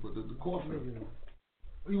turntables, but the coffin.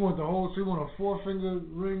 You want the whole, so you want a 4-finger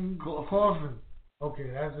ring coffin.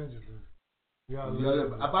 Okay, that's interesting.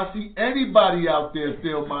 If I see anybody out there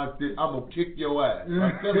steal my shit, I'm going to kick your ass.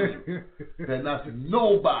 I'm telling you. Then I see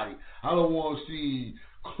nobody. I don't want to see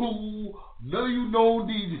Clue, none of you known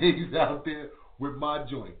DJs out there with my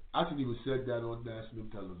joint. I shouldn't even said that on national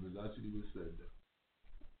television. I shouldn't even said that.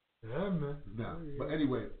 Yeah, man. Nah, but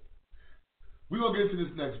anyway, we're going to get into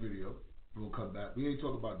this next video. We're going to come back. We ain't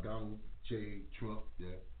talking about Donald J. Trump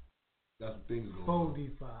yet. That's some things going on.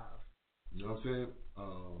 4D5. You know what I'm saying?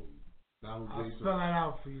 Donald J. I'll spell that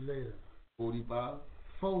out for you later. 45?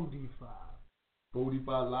 4D5.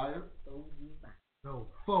 45 liar? 4D5. No,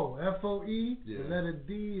 4. F-O-E, yeah. The letter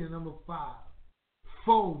D and number 5.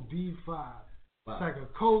 4D5. It's like a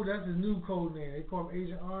code. That's his new code name. They call him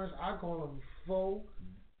Agent Orange. I call him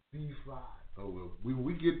 4D5. Oh, well,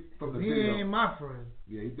 we get from the he video. He ain't my friend.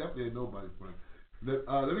 Yeah, he definitely ain't nobody's friend.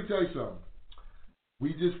 Let me tell you something. They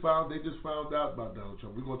just found out about Donald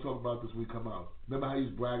Trump. We're gonna talk about this when we come out. Remember how he's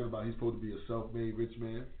bragging about he's supposed to be a self-made rich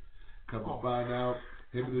man? Come to find out,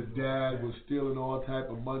 him and his dad was stealing all type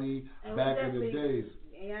of money back in the days.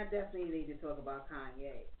 Yeah, I definitely need to talk about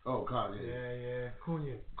Kanye. Oh, Kanye. Yeah.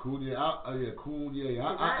 Kanye. Kanye. Kanye.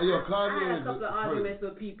 I had a couple of arguments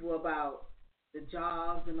with people about the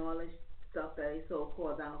jobs and all this stuff that they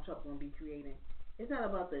so-called Donald Trump gonna be creating. It's not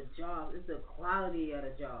about the job; it's the quality of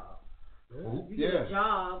the job. You get a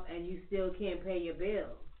job and you still can't pay your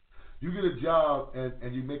bills. You get a job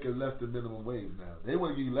and you make it less than minimum wage now. They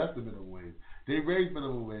want to give you less than minimum wage. They raise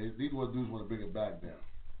minimum wage. These dudes want to bring it back down.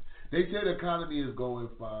 They say the economy is going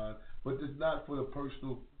fine, but it's not for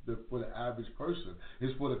for the average person.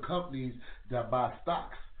 It's for the companies that buy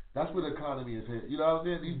stocks. That's where the economy is headed. You know what I'm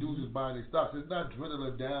saying? These dudes is buying these stocks. It's not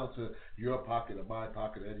dwindling down to your pocket or my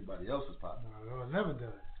pocket or anybody else's pocket. No, it never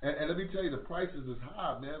does. And let me tell you, the prices is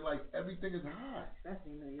high, man. Like, everything is high.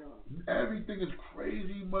 Especially in New York. Everything is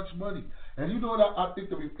crazy much money. And you know what? I think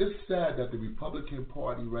it's sad that the Republican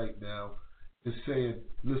Party right now is saying,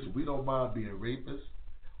 listen, we don't mind being rapists.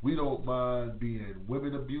 We don't mind being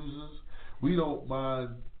women abusers. We don't mind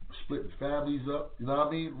splitting families up. You know what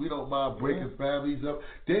I mean? We don't mind breaking families up.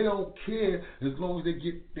 They don't care as long as they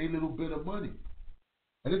get their little bit of money.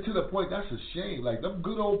 And then to the point, that's a shame. Like, them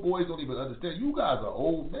good old boys don't even understand. You guys are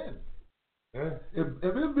old men. Yeah. If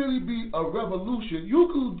it really be a revolution,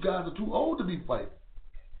 you guys are too old to be fighting.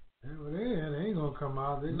 Yeah, well, they ain't gonna come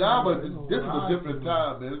out. This is a different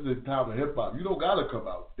time, man. This is a time of hip hop. You don't gotta come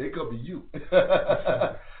out. They come to you.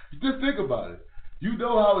 Just think about it. You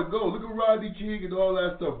know how it goes. Look at Rodney King and all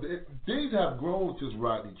that stuff. Things have grown since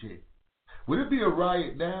Rodney King. Would it be a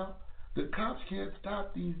riot now? The cops can't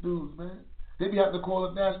stop these dudes, man. They be having to call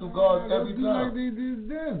the National Guard every time. Like they did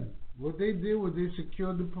then. What they did was they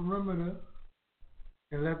secured the perimeter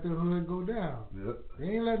and let the hood go down. Yep. They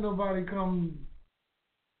ain't let nobody come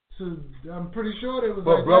to. I'm pretty sure they was.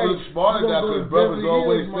 But like, brothers hey, smarter now because brothers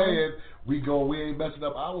always saying we ain't messing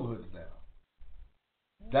up our hoods now.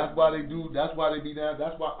 That's why they do. That's why they be down.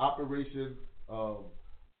 That's why Operation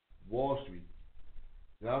Wall Street.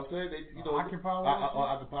 You know what I'm saying?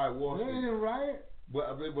 Occupy Wall Street. They ain't riot.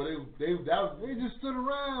 But they just stood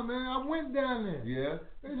around, man. I went down there. Yeah.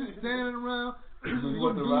 They just standing around. So you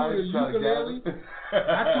want the riot?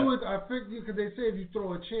 I threw it. I figured because they say if you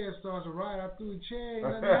throw a chair, it starts a riot. I threw a chair.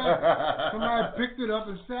 And somebody picked it up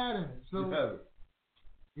and sat in it. So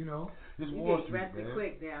you know, it's you Wall get Street, arrested man.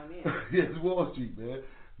 quick down there. Yeah, it's Wall Street, man.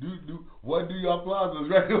 One New York plazas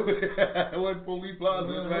right away. One police plaza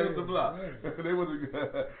right up the block. They was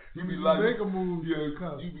you be like make a move.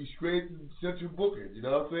 You be straight and set your booking. You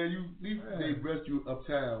know what I'm saying? They arrest you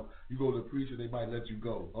uptown. You go to the precinct, they might let you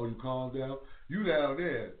go. Oh, you calm down. You down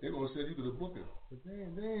there, they gonna send you to the booking. But they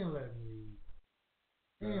ain't letting you.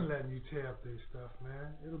 They ain't letting you tear up their stuff,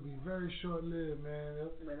 man. It'll be very short lived, man.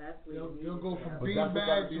 They'll go from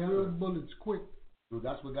beanbags to real bullets quick. So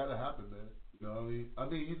that's what gotta happen, man. You know what I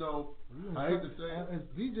mean? I hate to say it. As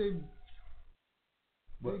DJ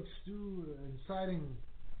Big Stu inciting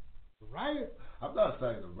the riot? I'm not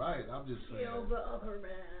saying the riot. I'm just saying. Kill the other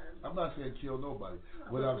man. I'm not saying kill nobody.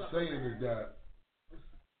 What I'm saying is that,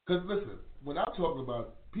 because listen, when I'm talking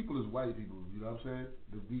about people is white people, you know what I'm saying?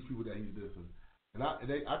 These people that he's dissing. And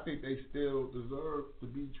I think they still deserve to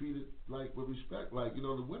be treated like with respect, like, you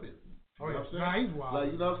know, the women. Oh, you know yeah. Nah, he's wild.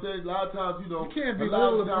 Like, you know what I'm saying? A lot of times, you know. You can't be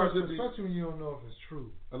real about it, especially when you don't know if it's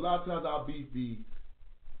true. A lot of times I'll beat the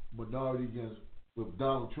minority against, with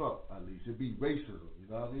Donald Trump, at least. It'd be racism, you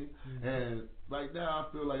know what I mean? And right now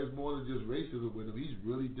I feel like it's more than just racism with him. He's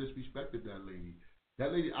really disrespected that lady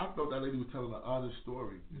That lady, I thought that lady was telling an honest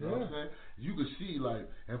story. You know what I'm saying? You could see, like,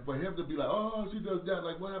 and for him to be like, oh, she does that.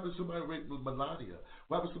 Like, what happened to somebody raped Melania?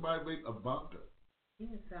 What happened to somebody raped Ivanka? He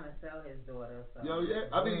was trying to sell his daughter. So. Yo, yeah.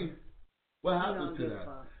 I mean, what happens to that?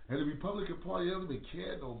 And the Republican Party, they don't even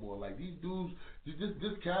care no more. Like, these dudes,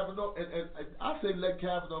 just Kavanaugh, and I say let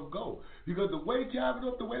Kavanaugh go. Because the way they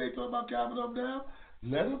talk about Kavanaugh now,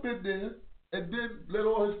 let him in there, and then let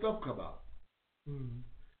all his stuff come out.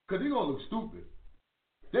 Because he going to look stupid.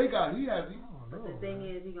 But the thing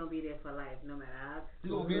is, he's going to be there for life, no matter how.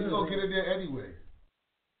 He's going to get in there anyway.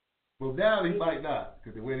 Well, now he might not,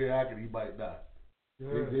 because the way they're acting, he might not.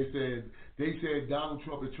 Yeah. They said Donald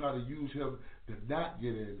Trump is trying to use him to not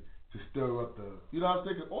get in to stir up the. You know what I'm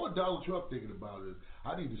thinking? All Donald Trump thinking about is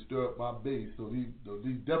I need to stir up my base so these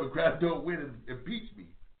Democrats don't win and impeach me,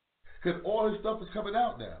 because all his stuff is coming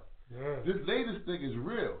out now. Yeah. This latest thing is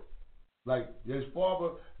real. Like his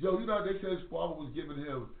father, they said his father was giving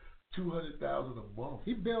him $200,000 a month.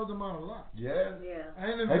 He bailed him out a lot. Yeah.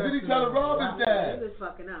 And then he tried to rob his dad. He was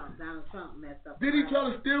fucking out. Donald Trump messed up. Then he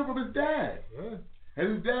tried to steal from his dad. Yeah.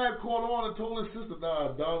 And his dad called on and told his sister,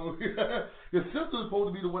 nah, Donald, your sister's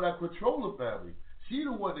supposed to be the one that control the family. She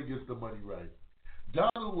the one that gets the money right.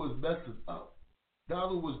 Donald was messing up.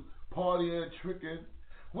 Donald was partying, tricking.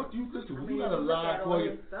 What do you listen? You got a lie for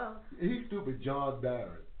you. He's stupid, John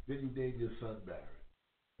Barron. Then you name your son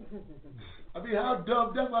Barron. I mean, how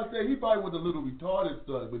dumb? That's why I say he probably was a little retarded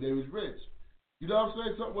son, but they was rich. You know what I'm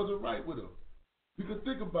saying? Something wasn't right with him. You can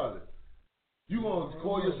think about it. You gonna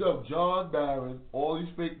call yourself John Barron, all these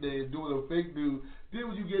fake names, doing a fake news. Then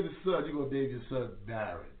when you get a son, you gonna name your son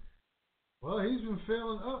Barron. Well, he's been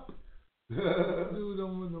failing up. Dude,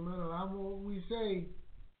 no matter how what we say,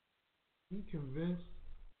 he convinced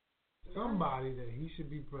somebody that he should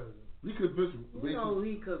be president. We convinced. You know who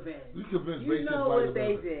he convinced. We convinced. You know what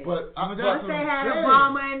they did. But once they had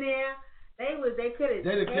Obama in there, they could have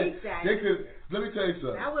changed that. They could. Let me tell you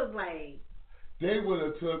something. That was like. They would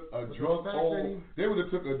have took a drunk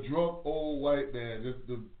old white man just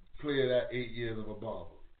to clear that 8 years of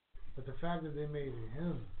Obama. But the fact that they made it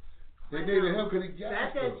him. They made it him because he got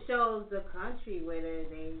that just shows the country where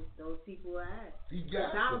those people are at. He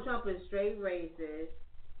got Donald Trump is straight racist,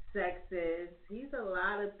 sexist. He's a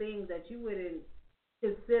lot of things that you wouldn't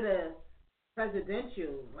consider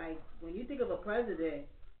presidential. Like when you think of a president,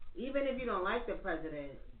 even if you don't like the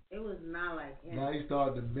president, it was not like him. Now he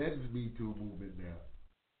started the men's Me Too movement now.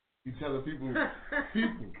 He's telling people,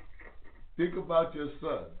 think about your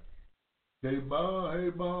son. Hey ma,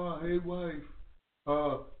 hey wife.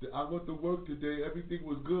 I went to work today. Everything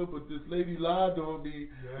was good, but this lady lied on me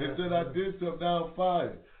and said I did something. Now I'm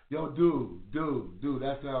fired. Yo, dude,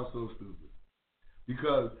 that sounds so stupid.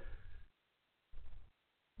 Because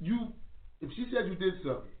if she said you did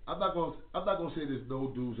something, I'm not gonna say there's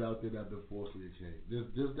no dudes out there that have been forcibly changed.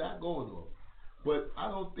 There's that going on, but I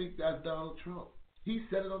don't think that's Donald Trump. He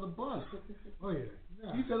said it on the bus. Oh yeah.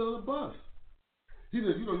 He said it on the bus. He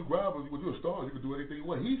said, you grab him when you're a star, you can do anything you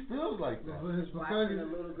want. He feels like that. But it's watching the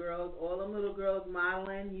little girls, all them little girls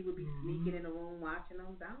modeling, he would be sneaking in the room watching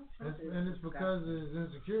them. Donald Trump and it's because of his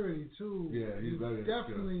insecurity too. Yeah, he's very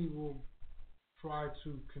definitely will try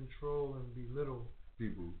to control and belittle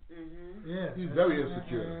people. Yeah, he's very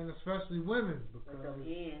insecure, and especially women because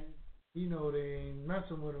they ain't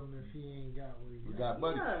messing with him if he ain't got what he got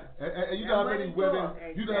money. Yeah. And you know how many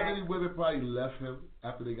women, you know how many women probably left him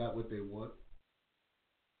after they got what they want.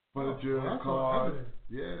 Furniture, cars,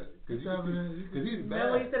 yeah. Because he's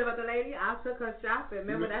mad. Remember what he said about the lady? I took her shopping.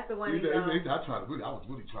 Remember that's the one he I was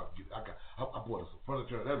really trying to get. I bought her some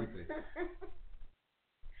furniture and everything.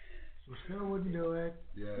 So still wouldn't do it.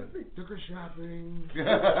 Yeah. Took her shopping.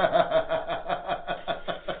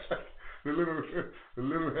 the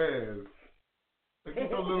little hands. They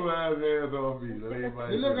keep those little ass hands on me.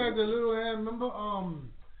 They look like the little hand. Remember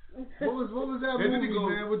what was that movie,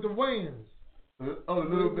 man, with the Wayans? Oh, the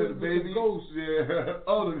little bit of baby. The ghost. Yeah.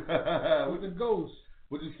 Oh, with the ghost.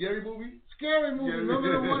 Was it Scary Movie? Scary Movie. Yeah, remember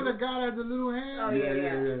the one that guy had the little hand? Oh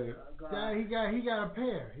yeah. Yeah, he got a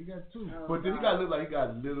pair. He got two. But then he got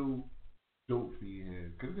little dope fiend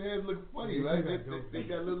hands. Cause his hands look funny, right? They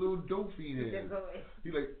got little dope fiend hands. He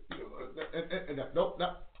like, nope.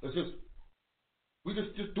 Let's just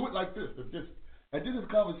do it like this. And then this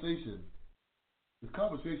conversation is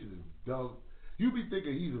dumb. You be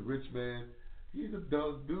thinking he's a rich man. He's a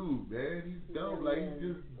dumb dude, man. He's dumb. Yeah, like,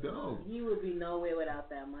 he's just dumb. He would be nowhere without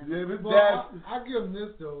that money. Yeah, I give him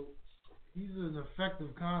this, though. He's an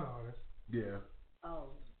effective con artist. Yeah.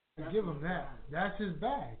 Oh. I give him that. That's his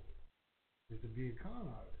bag, is to be a con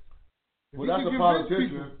artist. Well, that's a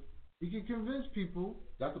politician. He can convince people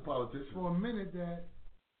That's a politician. For a minute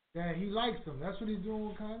that he likes him. That's what he's doing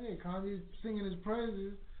with Kanye. Kanye's singing his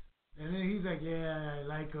praises, and then he's like, yeah, I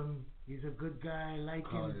like him. He's a good guy. I like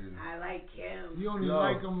him. I like him. You only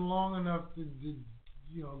like him long enough to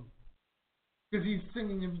you know, because he's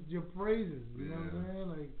singing your praises. You know what I'm saying?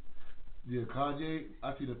 Like. Yeah, Kanye,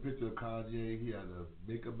 I seen a picture of Kanye. He had a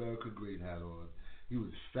Make America Great hat on. He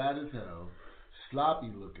was fat as hell,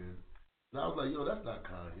 sloppy looking. And I was like, yo, that's not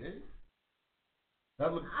Kanye. I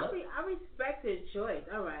respect his choice.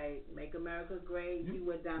 All right, Make America Great. You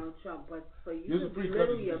with Donald Trump, but for you to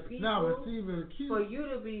belittle your people, for you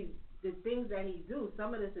to be the things that he do,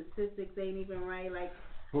 some of the statistics ain't even right. Like,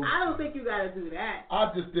 I don't think you gotta do that.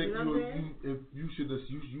 I just think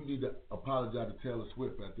you need to apologize to Taylor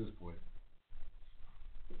Swift at this point.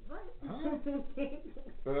 What?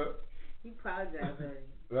 He apologized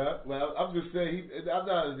already. Well, I'm just saying, he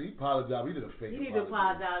apologized. He did a fake. You need to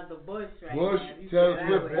apologize to Bush right Bush, now. Taylor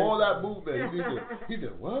Swift, all that movement. He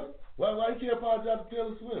did what? Why he can't apologize to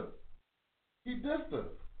Taylor Swift? He dissed her.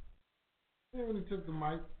 Yeah, when he took the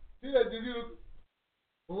mic. Yeah, did you?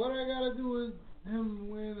 But what I gotta do is him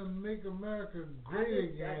win and Make America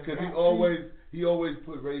Great again. Because he always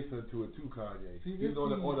put race into it too, Kanye. He's on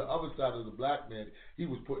the other side of the black man. He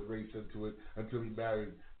was putting race into it until he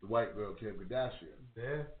married the white girl Kim Kardashian.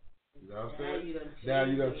 Yeah. You know what I'm saying? Now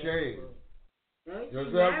you done changed. No,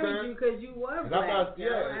 she married you because you were black. I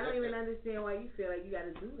don't even understand why you feel like you got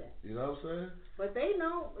to do that. You know what I'm saying? But they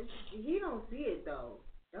know. He don't see it though.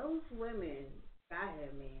 Those women got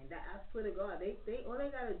him, man. I swear to God, they all they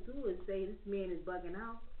gotta do is say this man is bugging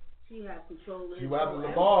out. She has control. She went to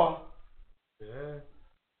Lamar. Yeah.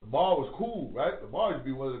 Lamar was cool, right? Lamar used to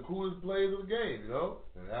be one of the coolest players of the game, you know.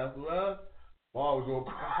 And after that, Lamar was going.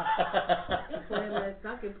 Put him in a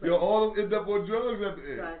sunken place. Yo, all of them end up on drugs at the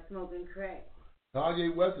end. Start smoking crack.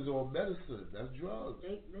 Kanye West is on medicine. That's drugs.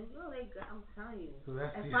 I'm telling you. So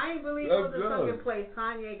if I ain't believe it was a sunken place,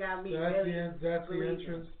 Kanye got me really. That's the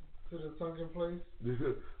entrance to the sunken place.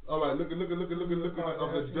 All right, look at the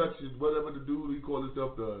Dutchess, whatever the dude he called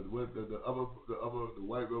himself the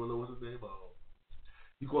white rebel, what's his name?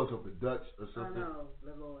 He called himself the Dutch or something. Oh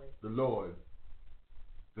no, the Lord. The Lord.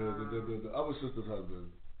 The other sister's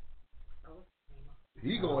husband.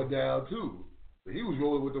 He going down too. He was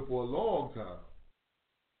rolling with them for a long time.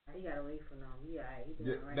 He got away from them.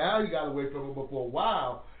 Right. Now he got away from him, but for a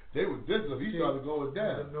while they was distant. He started going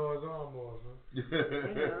down. The Noah's Arm was, huh? Ain't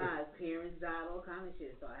gonna lie, his parents died, all kind of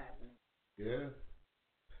shit started happening. Yeah.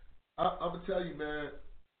 I'm gonna tell you, man.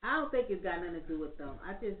 I don't think it's got nothing to do with them.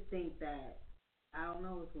 I just think that I don't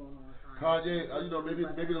know what's going on. Kanye,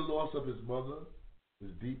 maybe the loss of his mother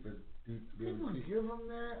is deep. People give him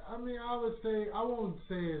that. I mean, I won't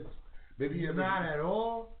say it's maybe not at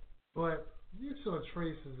all, but you saw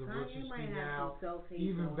traces of what you see now,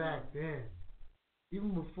 even back then.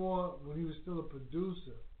 Even before, when he was still a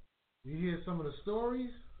producer. You hear some of the stories?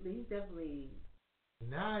 He's definitely...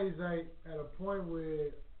 Now he's like at a point where...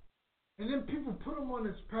 And then people put him on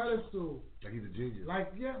this pedestal. Like he's a genius.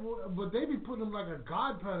 Like, yeah, but they be putting him like a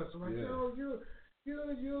god pedestal. Like, yo,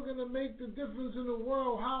 you're going to make the difference in the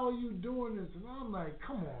world. How are you doing this? And I'm like,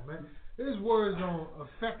 come on, man. His words don't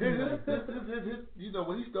affect me. You know,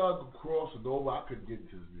 when he started crossing over, I couldn't get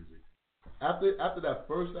into his music. After that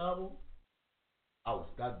first album,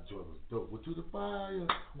 that joint was dope. With To The Fire,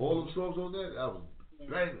 all them songs on that was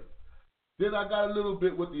banger. Then I got a little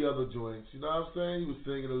bit with the other joints. You know what I'm saying? He was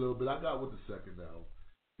singing a little bit. I got with the second album.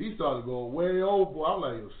 He started going way overboard. I'm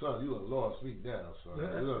like, yo, son, you done lost me now, son.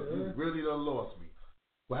 You really done lost me.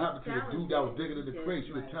 What happened to the dude that was digging in the crates?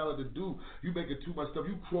 You a talented dude. You making too much stuff.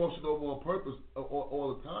 You crossing over on purpose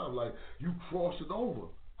all the time. Like, you crossing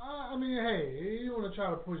over. I mean, hey, you want to try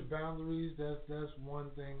to push boundaries. That's one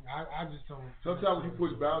thing. I just don't. Sometimes when you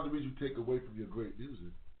push boundaries, you take away from your great music.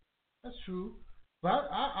 That's true. But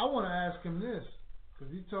I want to ask him this.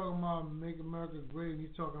 Because he's talking about Make America Great, and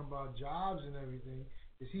he's talking about jobs and everything.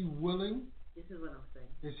 Is he willing? This is what I'm saying.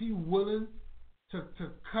 Is he willing to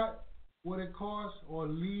cut what it costs or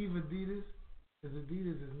leave Adidas? Because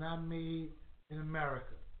Adidas is not made in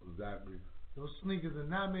America. Exactly. Those sneakers are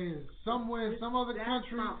not made somewhere in some other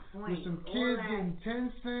country with some kids getting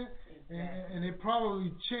 10 cents, and they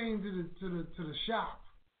probably chained to the shop.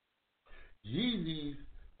 Yeezys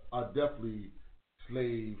are definitely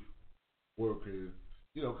slave workers.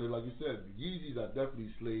 You know, because like you said, Yeezys are definitely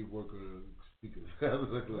slave worker sneakers.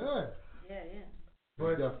 Yeah.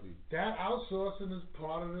 But definitely. That outsourcing is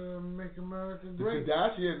part of the Make America Great. The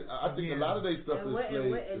Kardashian, I think a lot of their stuff is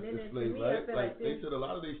slave, right? Like they said, a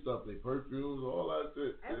lot of their stuff, they perfumes, all that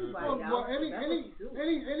shit.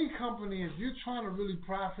 Any company, if you're trying to really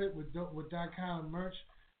profit with that kind of merch,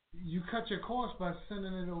 you cut your costs by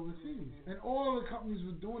sending it overseas, and all the companies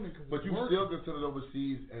were doing it. But you still can send it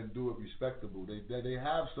overseas and do it respectable. They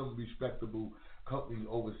have some respectable companies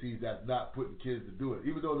overseas that's not putting kids to do it,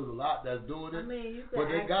 even though there's a lot that's doing it. But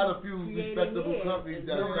they got a few respectable companies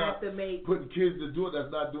that's not putting kids to do it.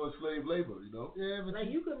 That's not doing slave labor. You know. Yeah, but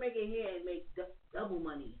like you could make it here and make double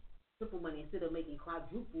money, triple money instead of making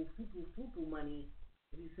quadruple, fupu money.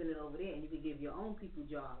 If you send it over there, and you can give your own people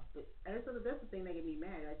jobs. But that's the thing that get me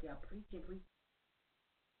mad. Like y'all preaching.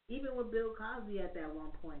 Even with Bill Cosby at that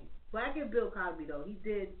one point. But I give Bill Cosby though. He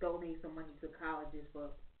did donate some money to colleges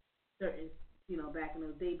for certain, back in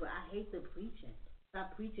the day. But I hate the preaching.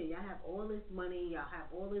 Stop preaching. Y'all have all this money. Y'all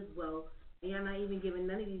have all this wealth, and y'all not even giving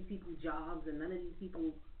none of these people jobs and none of these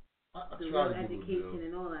people education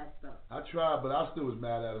and all that stuff. I tried, but I still was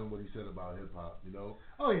mad at him what he said about hip hop.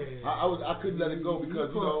 Oh yeah. I couldn't let it go because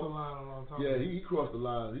he crossed the line a long time ago. He crossed the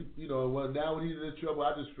line. Now when he's in trouble,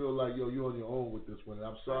 I just feel like you're on your own with this one. And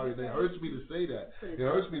I'm sorry, and it hurts me to say that. It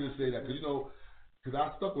hurts me to say that because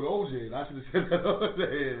I stuck with OJ and I should have said that other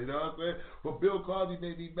day. You know what I'm saying? But Bill Cosby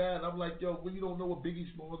made me mad. I'm like, when you don't know where Biggie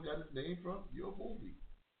Smalls got his name from, you're a movie.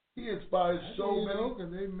 He inspires so many. Because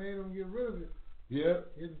they made him get rid of it. Yeah.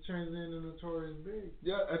 He had to change the name to Notorious Big.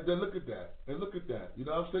 Yeah, and then look at that. You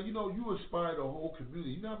know what I'm saying? You inspired the whole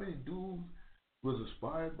community. You know how many dudes was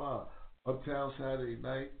inspired by Uptown Saturday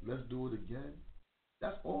Night, Let's Do It Again?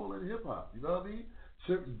 That's all in hip-hop. You know what I mean?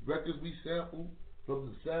 Certain records we sample from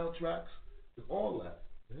the soundtracks, and all that.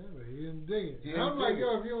 Yeah, but he didn't dig it. I'm like, if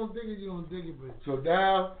you don't dig it, you don't dig it. But so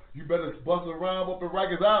now, you better bust a rhyme up and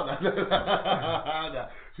records out.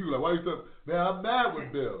 She was like, why you so... Man, I'm mad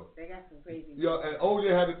with Bill. They got some crazy... And OJ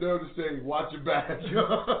had the nerve to say, watch your back.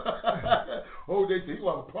 OJ said, he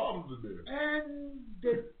want problems in there. And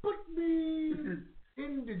they put me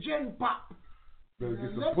in the Gen Pop. Let me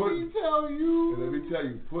tell you. And let me tell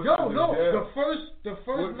you, the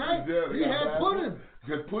first night, he had pudding.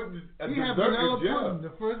 Because pudding at he the had vanilla pudding.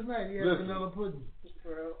 The first night, he had vanilla pudding.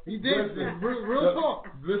 He did. Real talk.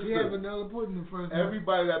 He had vanilla pudding the first night.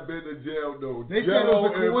 Everybody that been to jail knows. They said it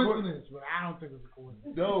was a coincidence, but I don't think it was a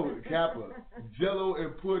coincidence. No, Kappa. Jello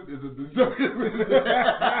and pudding is a dessert.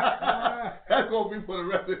 That's going to be for the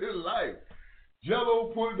rest of his life. Jello,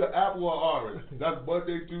 pudding, the apple or orange. That's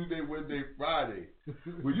Monday, Tuesday, Wednesday, Friday.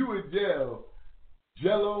 When you in jail,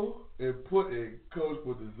 Jello and pudding comes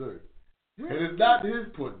for dessert. And it's not his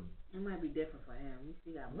pudding. It might be different for him.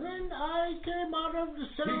 When I came out of the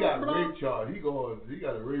cell he got rape charge. He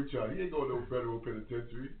got a rape charge. He ain't going to no federal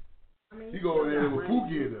penitentiary. He going there with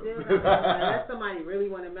Pookie in him. Unless somebody really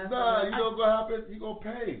want to mess up. Nah, you know what's going to happen? He going to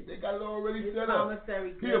pay. They got it already set up.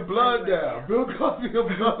 He a blood down. Bill Cosby a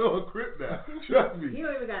blood on a crib now. Trust me. He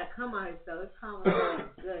don't even got to come out himself. It's common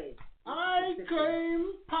good. I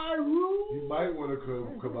claim Pyru. You might want to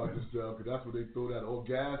come out yourself because that's when they throw that old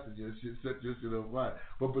gas in your shit, set your shit on fire.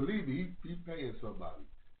 But believe me, he's paying somebody.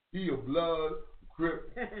 He a blood,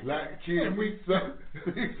 crip, Latin kid.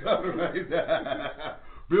 He's something right now.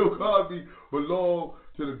 Bill Cosby belonged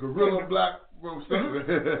to the Gorilla Black.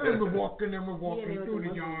 And we're walking through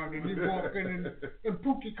the yard, and he's walking, and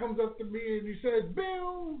Pookie comes up to me and he says,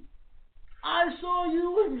 Bill, I saw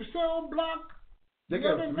you in the cell block. They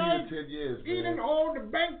got 3 to 10 years, man. Eating all the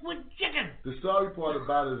banquet chicken. The sorry part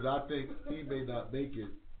about it is I think he may not make it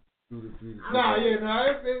through the 3 to 10 years.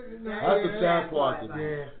 That's the sad part to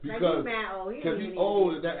me. Because he's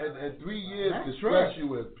old, and 3 years to stress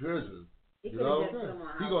you in prison. He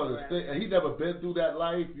gonna stay, and he never been through that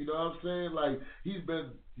life. You know what I'm saying? Like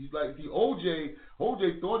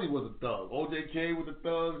OJ thought he was a thug. OJ came with the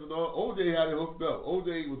thugs and all. OJ had it hooked up.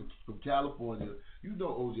 OJ was from California. You know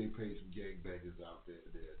OJ paid some gangbangers out there.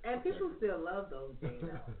 And people still love OJ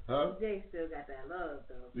though. OJ still got that love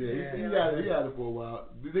though. Yeah, he had it for a while.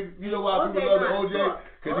 You know why people love OJ?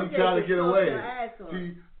 Because he tried to get away.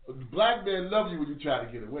 See, black men love you when you try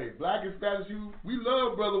to get away. Black and Spanish, we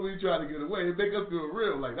love brother when you try to get away. It make us feel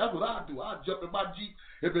real. Like that's what I do. I jump in my Jeep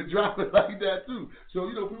and been driving like that too. So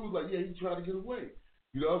people was like, yeah, he tried to get away.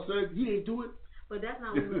 You know what I'm saying? He ain't do it. But that's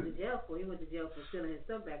not what he went to jail for. He went to jail for stealing his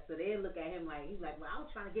stuff back. So they look at him like he's like, well, I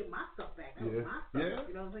was trying to get my stuff back. That was my stuff. Yeah.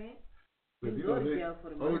 You know what I'm saying? He didn't go to jail for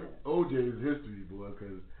the murder. OJ is history, boy,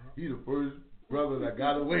 because he's the first brother that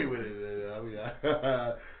got away with it. I mean,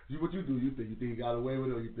 what you do? You think he got away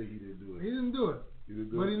with it, or you think he didn't do it? He didn't do it.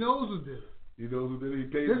 But he knows who did it. He knows who did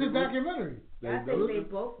it. There's a documentary. I think they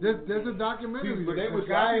both. There's a documentary. But they was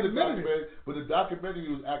guy the documentary. But the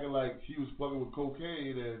documentary was acting like she was fucking with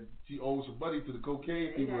cocaine and she owed some money to the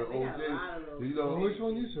cocaine people at OJ. You know, which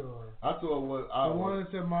one you saw? I saw one. The one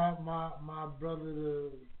that said my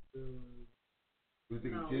brother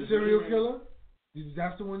the serial killer.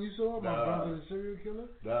 That's the one you saw? My brother, the serial killer?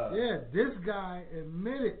 Yeah, this guy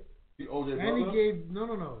admitted. The OJ and brother? he gave,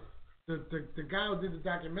 no. The guy who did the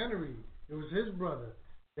documentary, it was his brother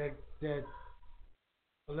that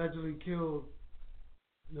allegedly killed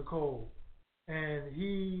Nicole. And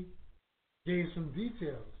he gave some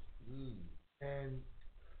details. And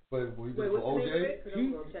but when he did it for OJ?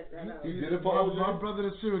 He did it for OJ? My brother,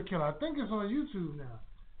 the serial killer. I think it's on YouTube now.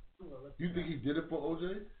 You think he did it for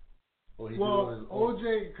OJ? Well,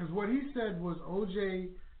 OJ, because what he said was OJ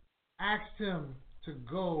asked him to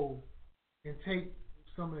go and take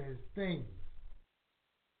some of his things,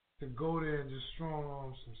 to go there and just strong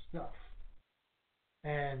arm some stuff.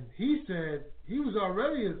 And he said he was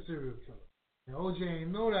already a serial killer, and OJ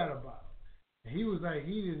ain't know that about him. And he was like,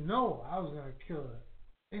 he didn't know I was gonna kill her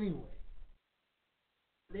anyway.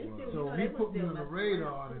 So he put me on the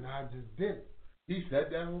radar, and I just did it. He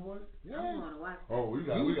said that, homeboy? Yeah. Oh, we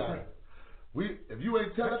got it. If you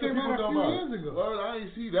ain't telling that came out a few years ago. Well, I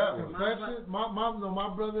ain't see that one. My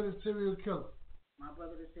brother, the serial killer. My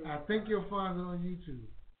brother, the serial killer. I think you'll find it on YouTube.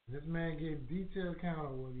 This man gave detailed account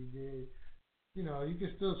of what he did. You know, you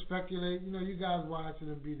can still speculate. You know, you guys watch it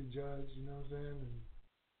and be the judge. You know what I'm saying?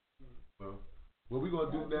 Well, what we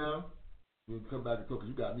gonna do now? We'll come back and talk, because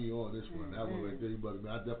you got me on this one. That one right there, you bugging me.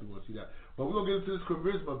 I definitely want to see that. But we're going to get into this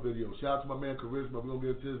Charisma video. Shout out to my man Charisma. We're going to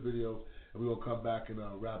get into this video, and we're going to come back and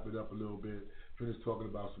wrap it up a little bit. Finish talking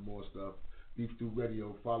about some more stuff. Beef Stew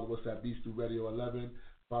Radio. Follow us at Beef Stew Radio 11.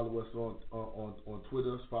 Follow us on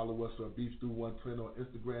Twitter. Follow us on Beef Stew 110 on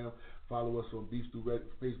Instagram. Follow us on Beef Stew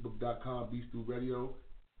Facebook.com, Beef Stew Radio.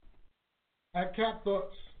 At Cap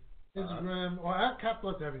Thoughts, Instagram, or at Cap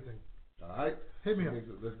Thoughts everything. All right. Hit me up.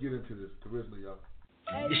 Let's get into this. Charisma, y'all.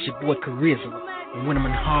 It's your boy Charisma. And when I'm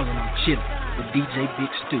in Harlem, I'm chilling with DJ Big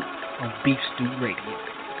Stew on Beef Stew Radio.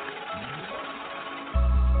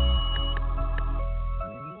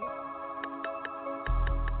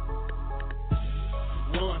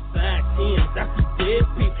 That's the dead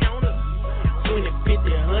people. 20, 50,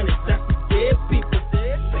 100, that's the dead people.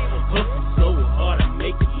 Hustle so hard to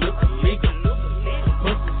make it look illegal.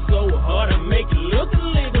 Hustle so hard to make it look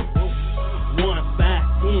illegal. 1, 5,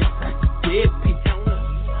 10, that's the dead people.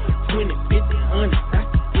 20, 50, 100,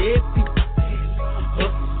 that's the dead people.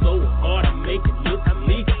 Hustle so hard to make it look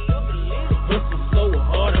illegal. Hustle so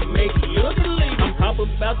hard to make it look illegal. I'm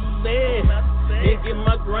hopping about the bed and get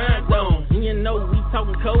my grind on. You know we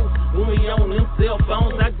talking cold. When we on them cell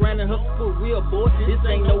phones, I grind and hustle for real, boy. This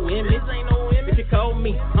ain't no image. If you call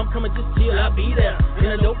me, I'm coming, just chill, I'll be there. In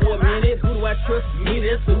a dope boy minute, who do I trust? Me,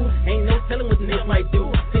 that's who. Ain't no telling what the niggas might do.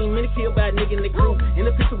 Seen many killed by a nigga in the crew. In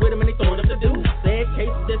the picture with him and they throwing up the dude. Sad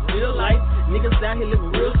cases, that's real life. Niggas out here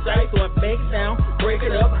living real shite, so I back it down, break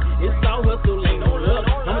it up. It's all hustle, ain't no love.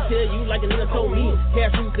 I'ma tell you like a nigga told me.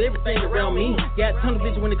 Cash rules everything around me. Got tons of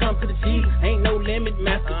bitches when it comes to the cheese. Ain't no limit,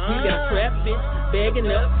 master. We got a trap bitch bagging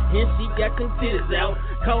up, and she got some titties out.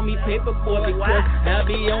 Call me paper boy because I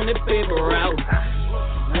be on the paper route. 1,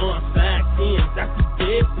 5, 10, that's the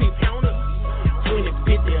dead people. 20,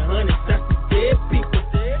 50, 100, that's the dead people.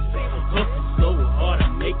 Hustle so hard to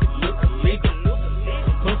make it look illegal.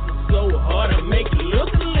 Hustle so hard to make it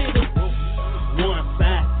look illegal. 1,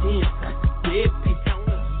 5, 10, that's the dead people.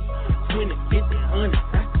 20, 50, 100,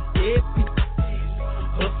 that's the dead people.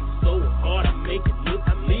 Hustle so hard to make it look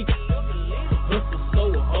illegal. Hustle so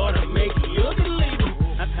hard to make it look illegal.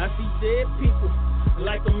 I see dead people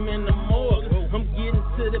like I'm in the morgue. I'm getting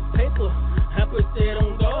to the paper. I put that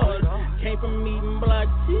on guard. Came from eating black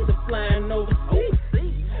cheese, flying overseas.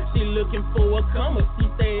 She looking for a come up, she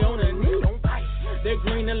stay on her knee. That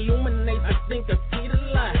green illuminates, I think I see the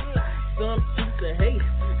light. Some people say, hey,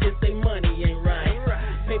 if they money ain't right.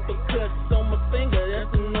 Paper cuts on my finger,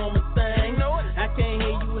 that's a normal thing. I can't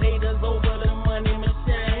hear you haters over the money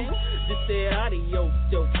machine. Just that audio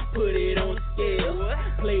joke, put it on scale.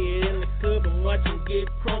 Play it in the club and watch them get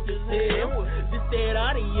crunk as hell. Just that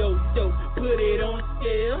audio joke, put it on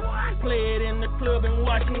scale. Play it in the club and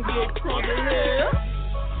watch them get crunk as hell.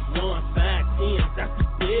 1, 5, 10, that's the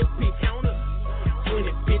dead people.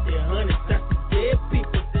 20, 50, 100, that's the dead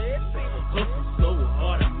people. Hustle so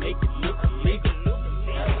hard to make it look illegal.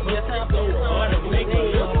 Hustle so hard to make it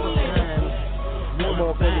look illegal.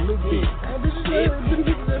 1, 5, 10, that's the dead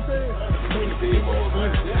people. 20, 50,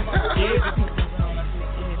 100, that's the dead people.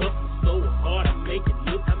 Hustle so hard to make it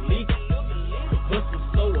look illegal. Hustle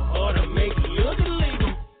so hard to make it look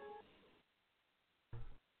illegal.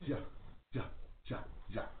 Yeah.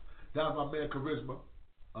 That was my man Charisma.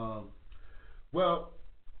 Well,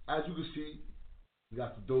 as you can see, we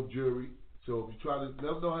got some dope jewelry. So if you try to, let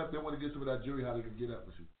them know if they want to get some of that jewelry, how they can get up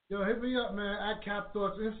with you. Yo, hit me up, man. At Cap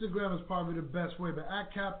Thoughts. Instagram is probably the best way, but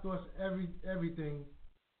at Cap Thoughts, everything.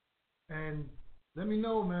 And let me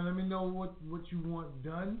know, man. Let me know what you want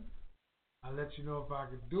done. I'll let you know if I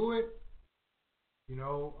could do it. You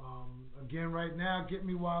know, again, right now, get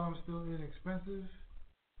me while I'm still inexpensive,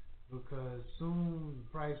 because soon the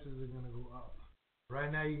prices are going to go up.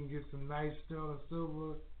 Right now, you can get some nice sterling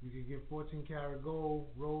silver. You can get 14 karat gold,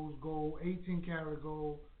 rose gold, 18 karat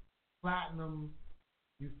gold, platinum.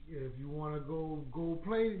 If you want to go gold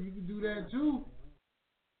plated, you can do that too.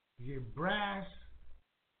 You get brass,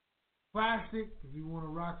 plastic. If you want to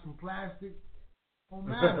rock some plastic, don't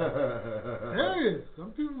matter. There it is.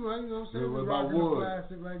 Some people, you know what I'm saying, rocking the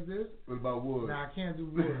plastic like this. What about wood? Nah, I can't do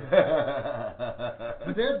wood.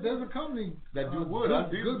 But there's a company that do wood. I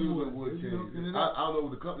seen dudes with wood chains. I don't know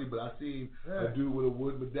the company, but I seen a dude with a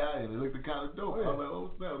wood medallion. It looked kind of dope. I was like, oh,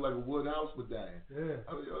 it smells like a wood house medallion. Yeah.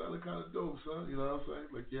 I was like, yo, that look kind of dope, son. You know what I'm saying?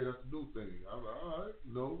 Like, yeah, that's the new thing. I'm like, all right,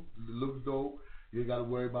 you know, it looks dope. You ain't got to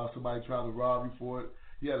worry about somebody trying to rob you for it.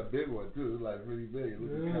 He had a big one too. It was like really big. It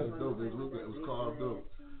looked kind of dope. It was carved dope.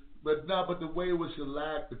 But the way it was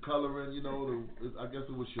shellac, the coloring, you know, I guess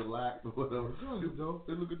it was shellac or whatever. It looked dope.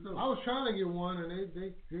 It looked dope. I was trying to get one, and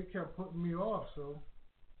they kept putting me off, so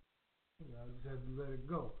I just had to let it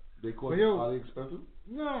go. They cost you? Are they expensive?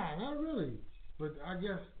 Nah, not really. But I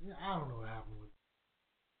guess I don't know what happened with it.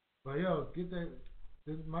 But yo, get that.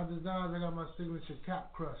 My designs, I got my signature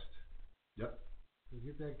cap crust. Yep. So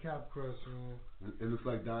get that cap crust, man. It looks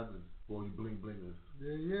like diamonds for you bling blingers.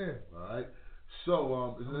 Yeah. All right. So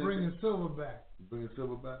I'm bringing silver back. Bringing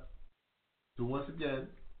silver back. So once again,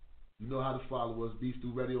 you know how to follow us. Beef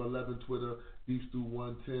Stew Radio 11 Twitter, Beef Stew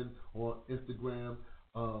 110 on Instagram,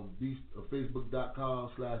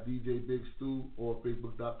 Facebook.com/DJ Big Stew or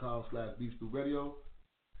Facebook.com/Beef Stew Radio.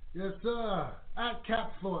 Yes, sir. At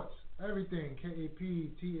Cap Thoughts. Everything.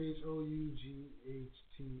 KAPTHOUGHTS.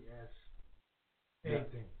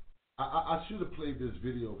 Anything. I should have played this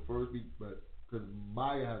video first, but because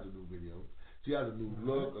Maya has a new video. She has a new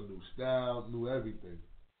look, a new style, new everything.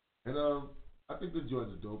 And I think the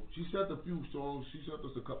joint is dope. She sent a few songs. She sent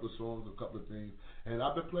us a couple of songs, a couple of things. And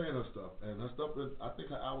I've been playing her stuff. And her stuff, I think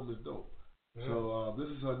her album is dope. Yeah. So this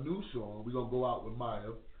is her new song. We're going to go out with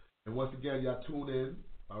Maya. And once again, y'all tune in.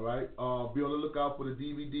 All right? Be on the lookout for the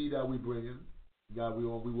DVD that we bringing.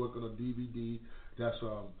 We working on DVD. That's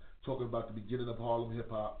talking about the beginning of Harlem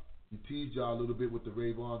hip-hop. We teased y'all a little bit with the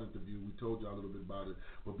Rave On interview. We told y'all a little bit about it.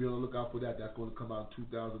 But be on the lookout for that. That's going to come out in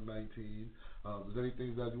 2019. Is there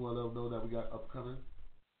anything that you want to let them know that we got upcoming?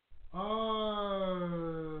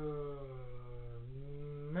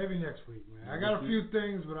 Maybe next week, man. I got a few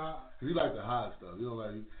things, but he like the hot stuff. You know,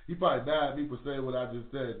 like he probably mad at me for saying what I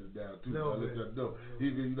just said just now too. No, I let you know.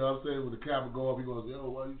 You know what I'm saying? When the camera go off, he goes, "Yo,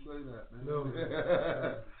 why you say that, man?" No.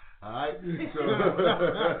 All right.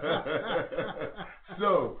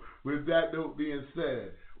 So with that note being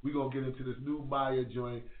said, we're gonna get into this new Maya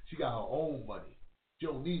joint. She got her own money. She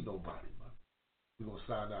don't need nobody, man. We're gonna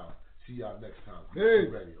sign out. See y'all next time. Hey.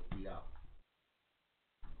 Radio. We out.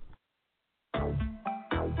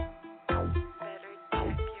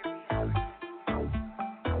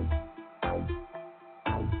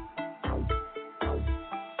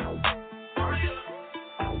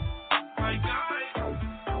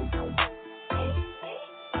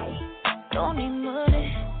 Don't need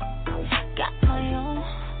money, got my own.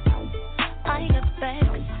 I got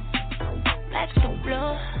bags, bags to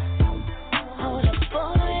blow. Hold up, boy,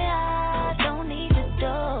 I don't need the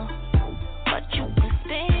dough, but you can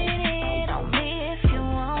spend it on me if you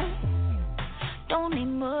want. Don't need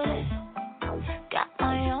money, got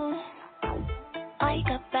my own. I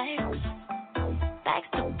got bags, bags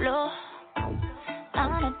to blow.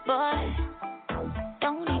 I'm a boy,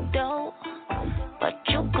 don't need dough, but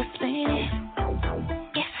you could spend it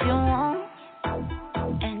if you want.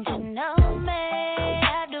 And you know me,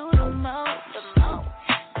 I do the most.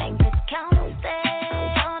 Bank account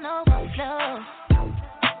stay on overflow.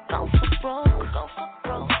 Go for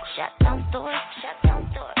broke, shut down stores,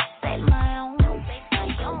 say my own.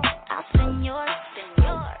 I'll spend yours,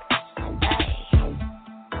 ay.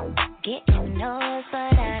 Getting yours,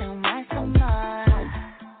 but I don't mind some more.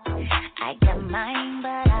 I got mine,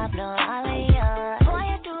 but I blow all of yours. Boy,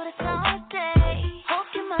 I do this all day. Hope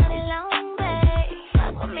your money long, babe.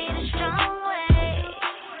 Fuck with me the strong way.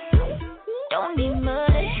 Don't need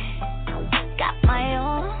money, got my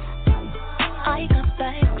own. I got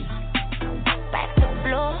bags, back to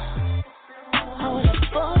blow. Hold up,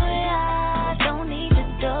 boy, I don't need the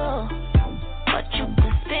dough, but you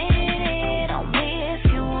can spend it on me if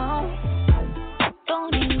you want.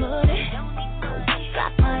 Don't need money,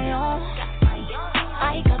 got my own.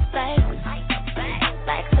 I got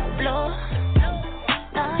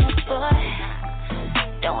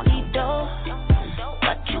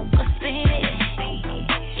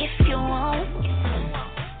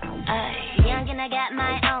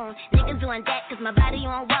on. Niggas doing that cause my body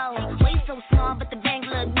on roll. Way so small, but the bank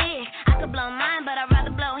look big. I could blow mine, but I'd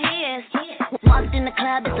rather blow his. Walked in the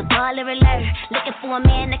club, it's a baller alert. Looking for a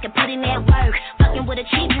man that can put in that work. Fucking with a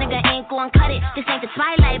cheap nigga, ain't gon' cut it. This ain't the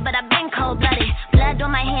twilight, but I've been cold-blooded. Blood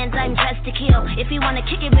on my hands, I'm dressed to kill. If you wanna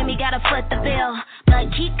kick it with me, gotta foot the bill.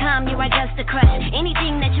 But keep calm, you are just a crush.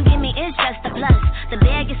 Anything that you give me is just a plus. The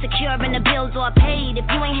bag is secure and the bills are paid. If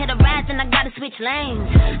you ain't hit a ride, then I gotta switch lanes.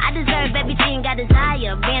 I deserve everything I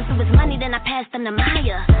desire. Ran through his money, then I passed him to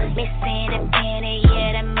Maya. Missing a penny,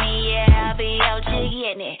 yeah, to me, yeah, I'll be out to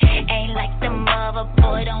getting it. Ain't like the mother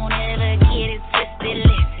boy, don't ever get it twisted,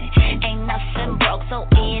 listen. Ain't nothing broke, so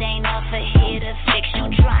it ain't nothing here to fix. You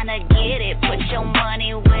tryna get it, put your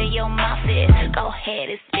money where your mouth is. Go ahead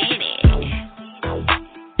and spin it.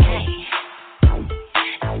 Hey,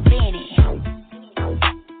 spin it.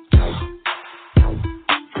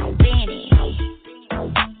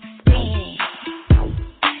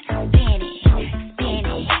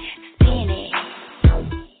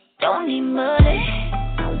 Don't need money,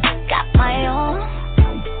 got my own.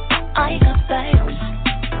 I got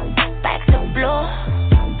bags to blow.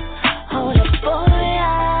 Hold up, boy,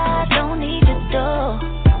 I don't need your dough,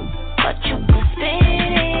 but you can spend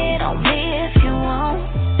it on me if you want.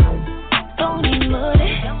 Don't need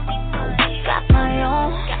money, got my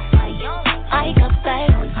own. I got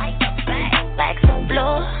bags to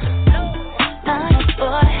blow. Not a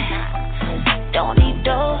boy, don't need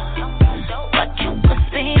dough, but you can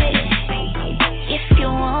spend it if you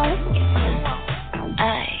want.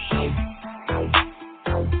 Aye.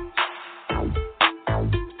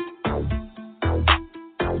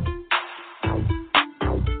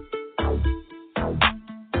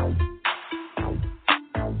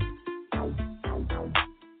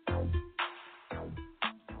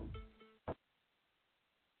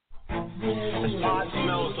 This pot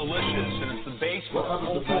smells delicious, and it's the base for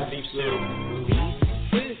ultimate beef stew.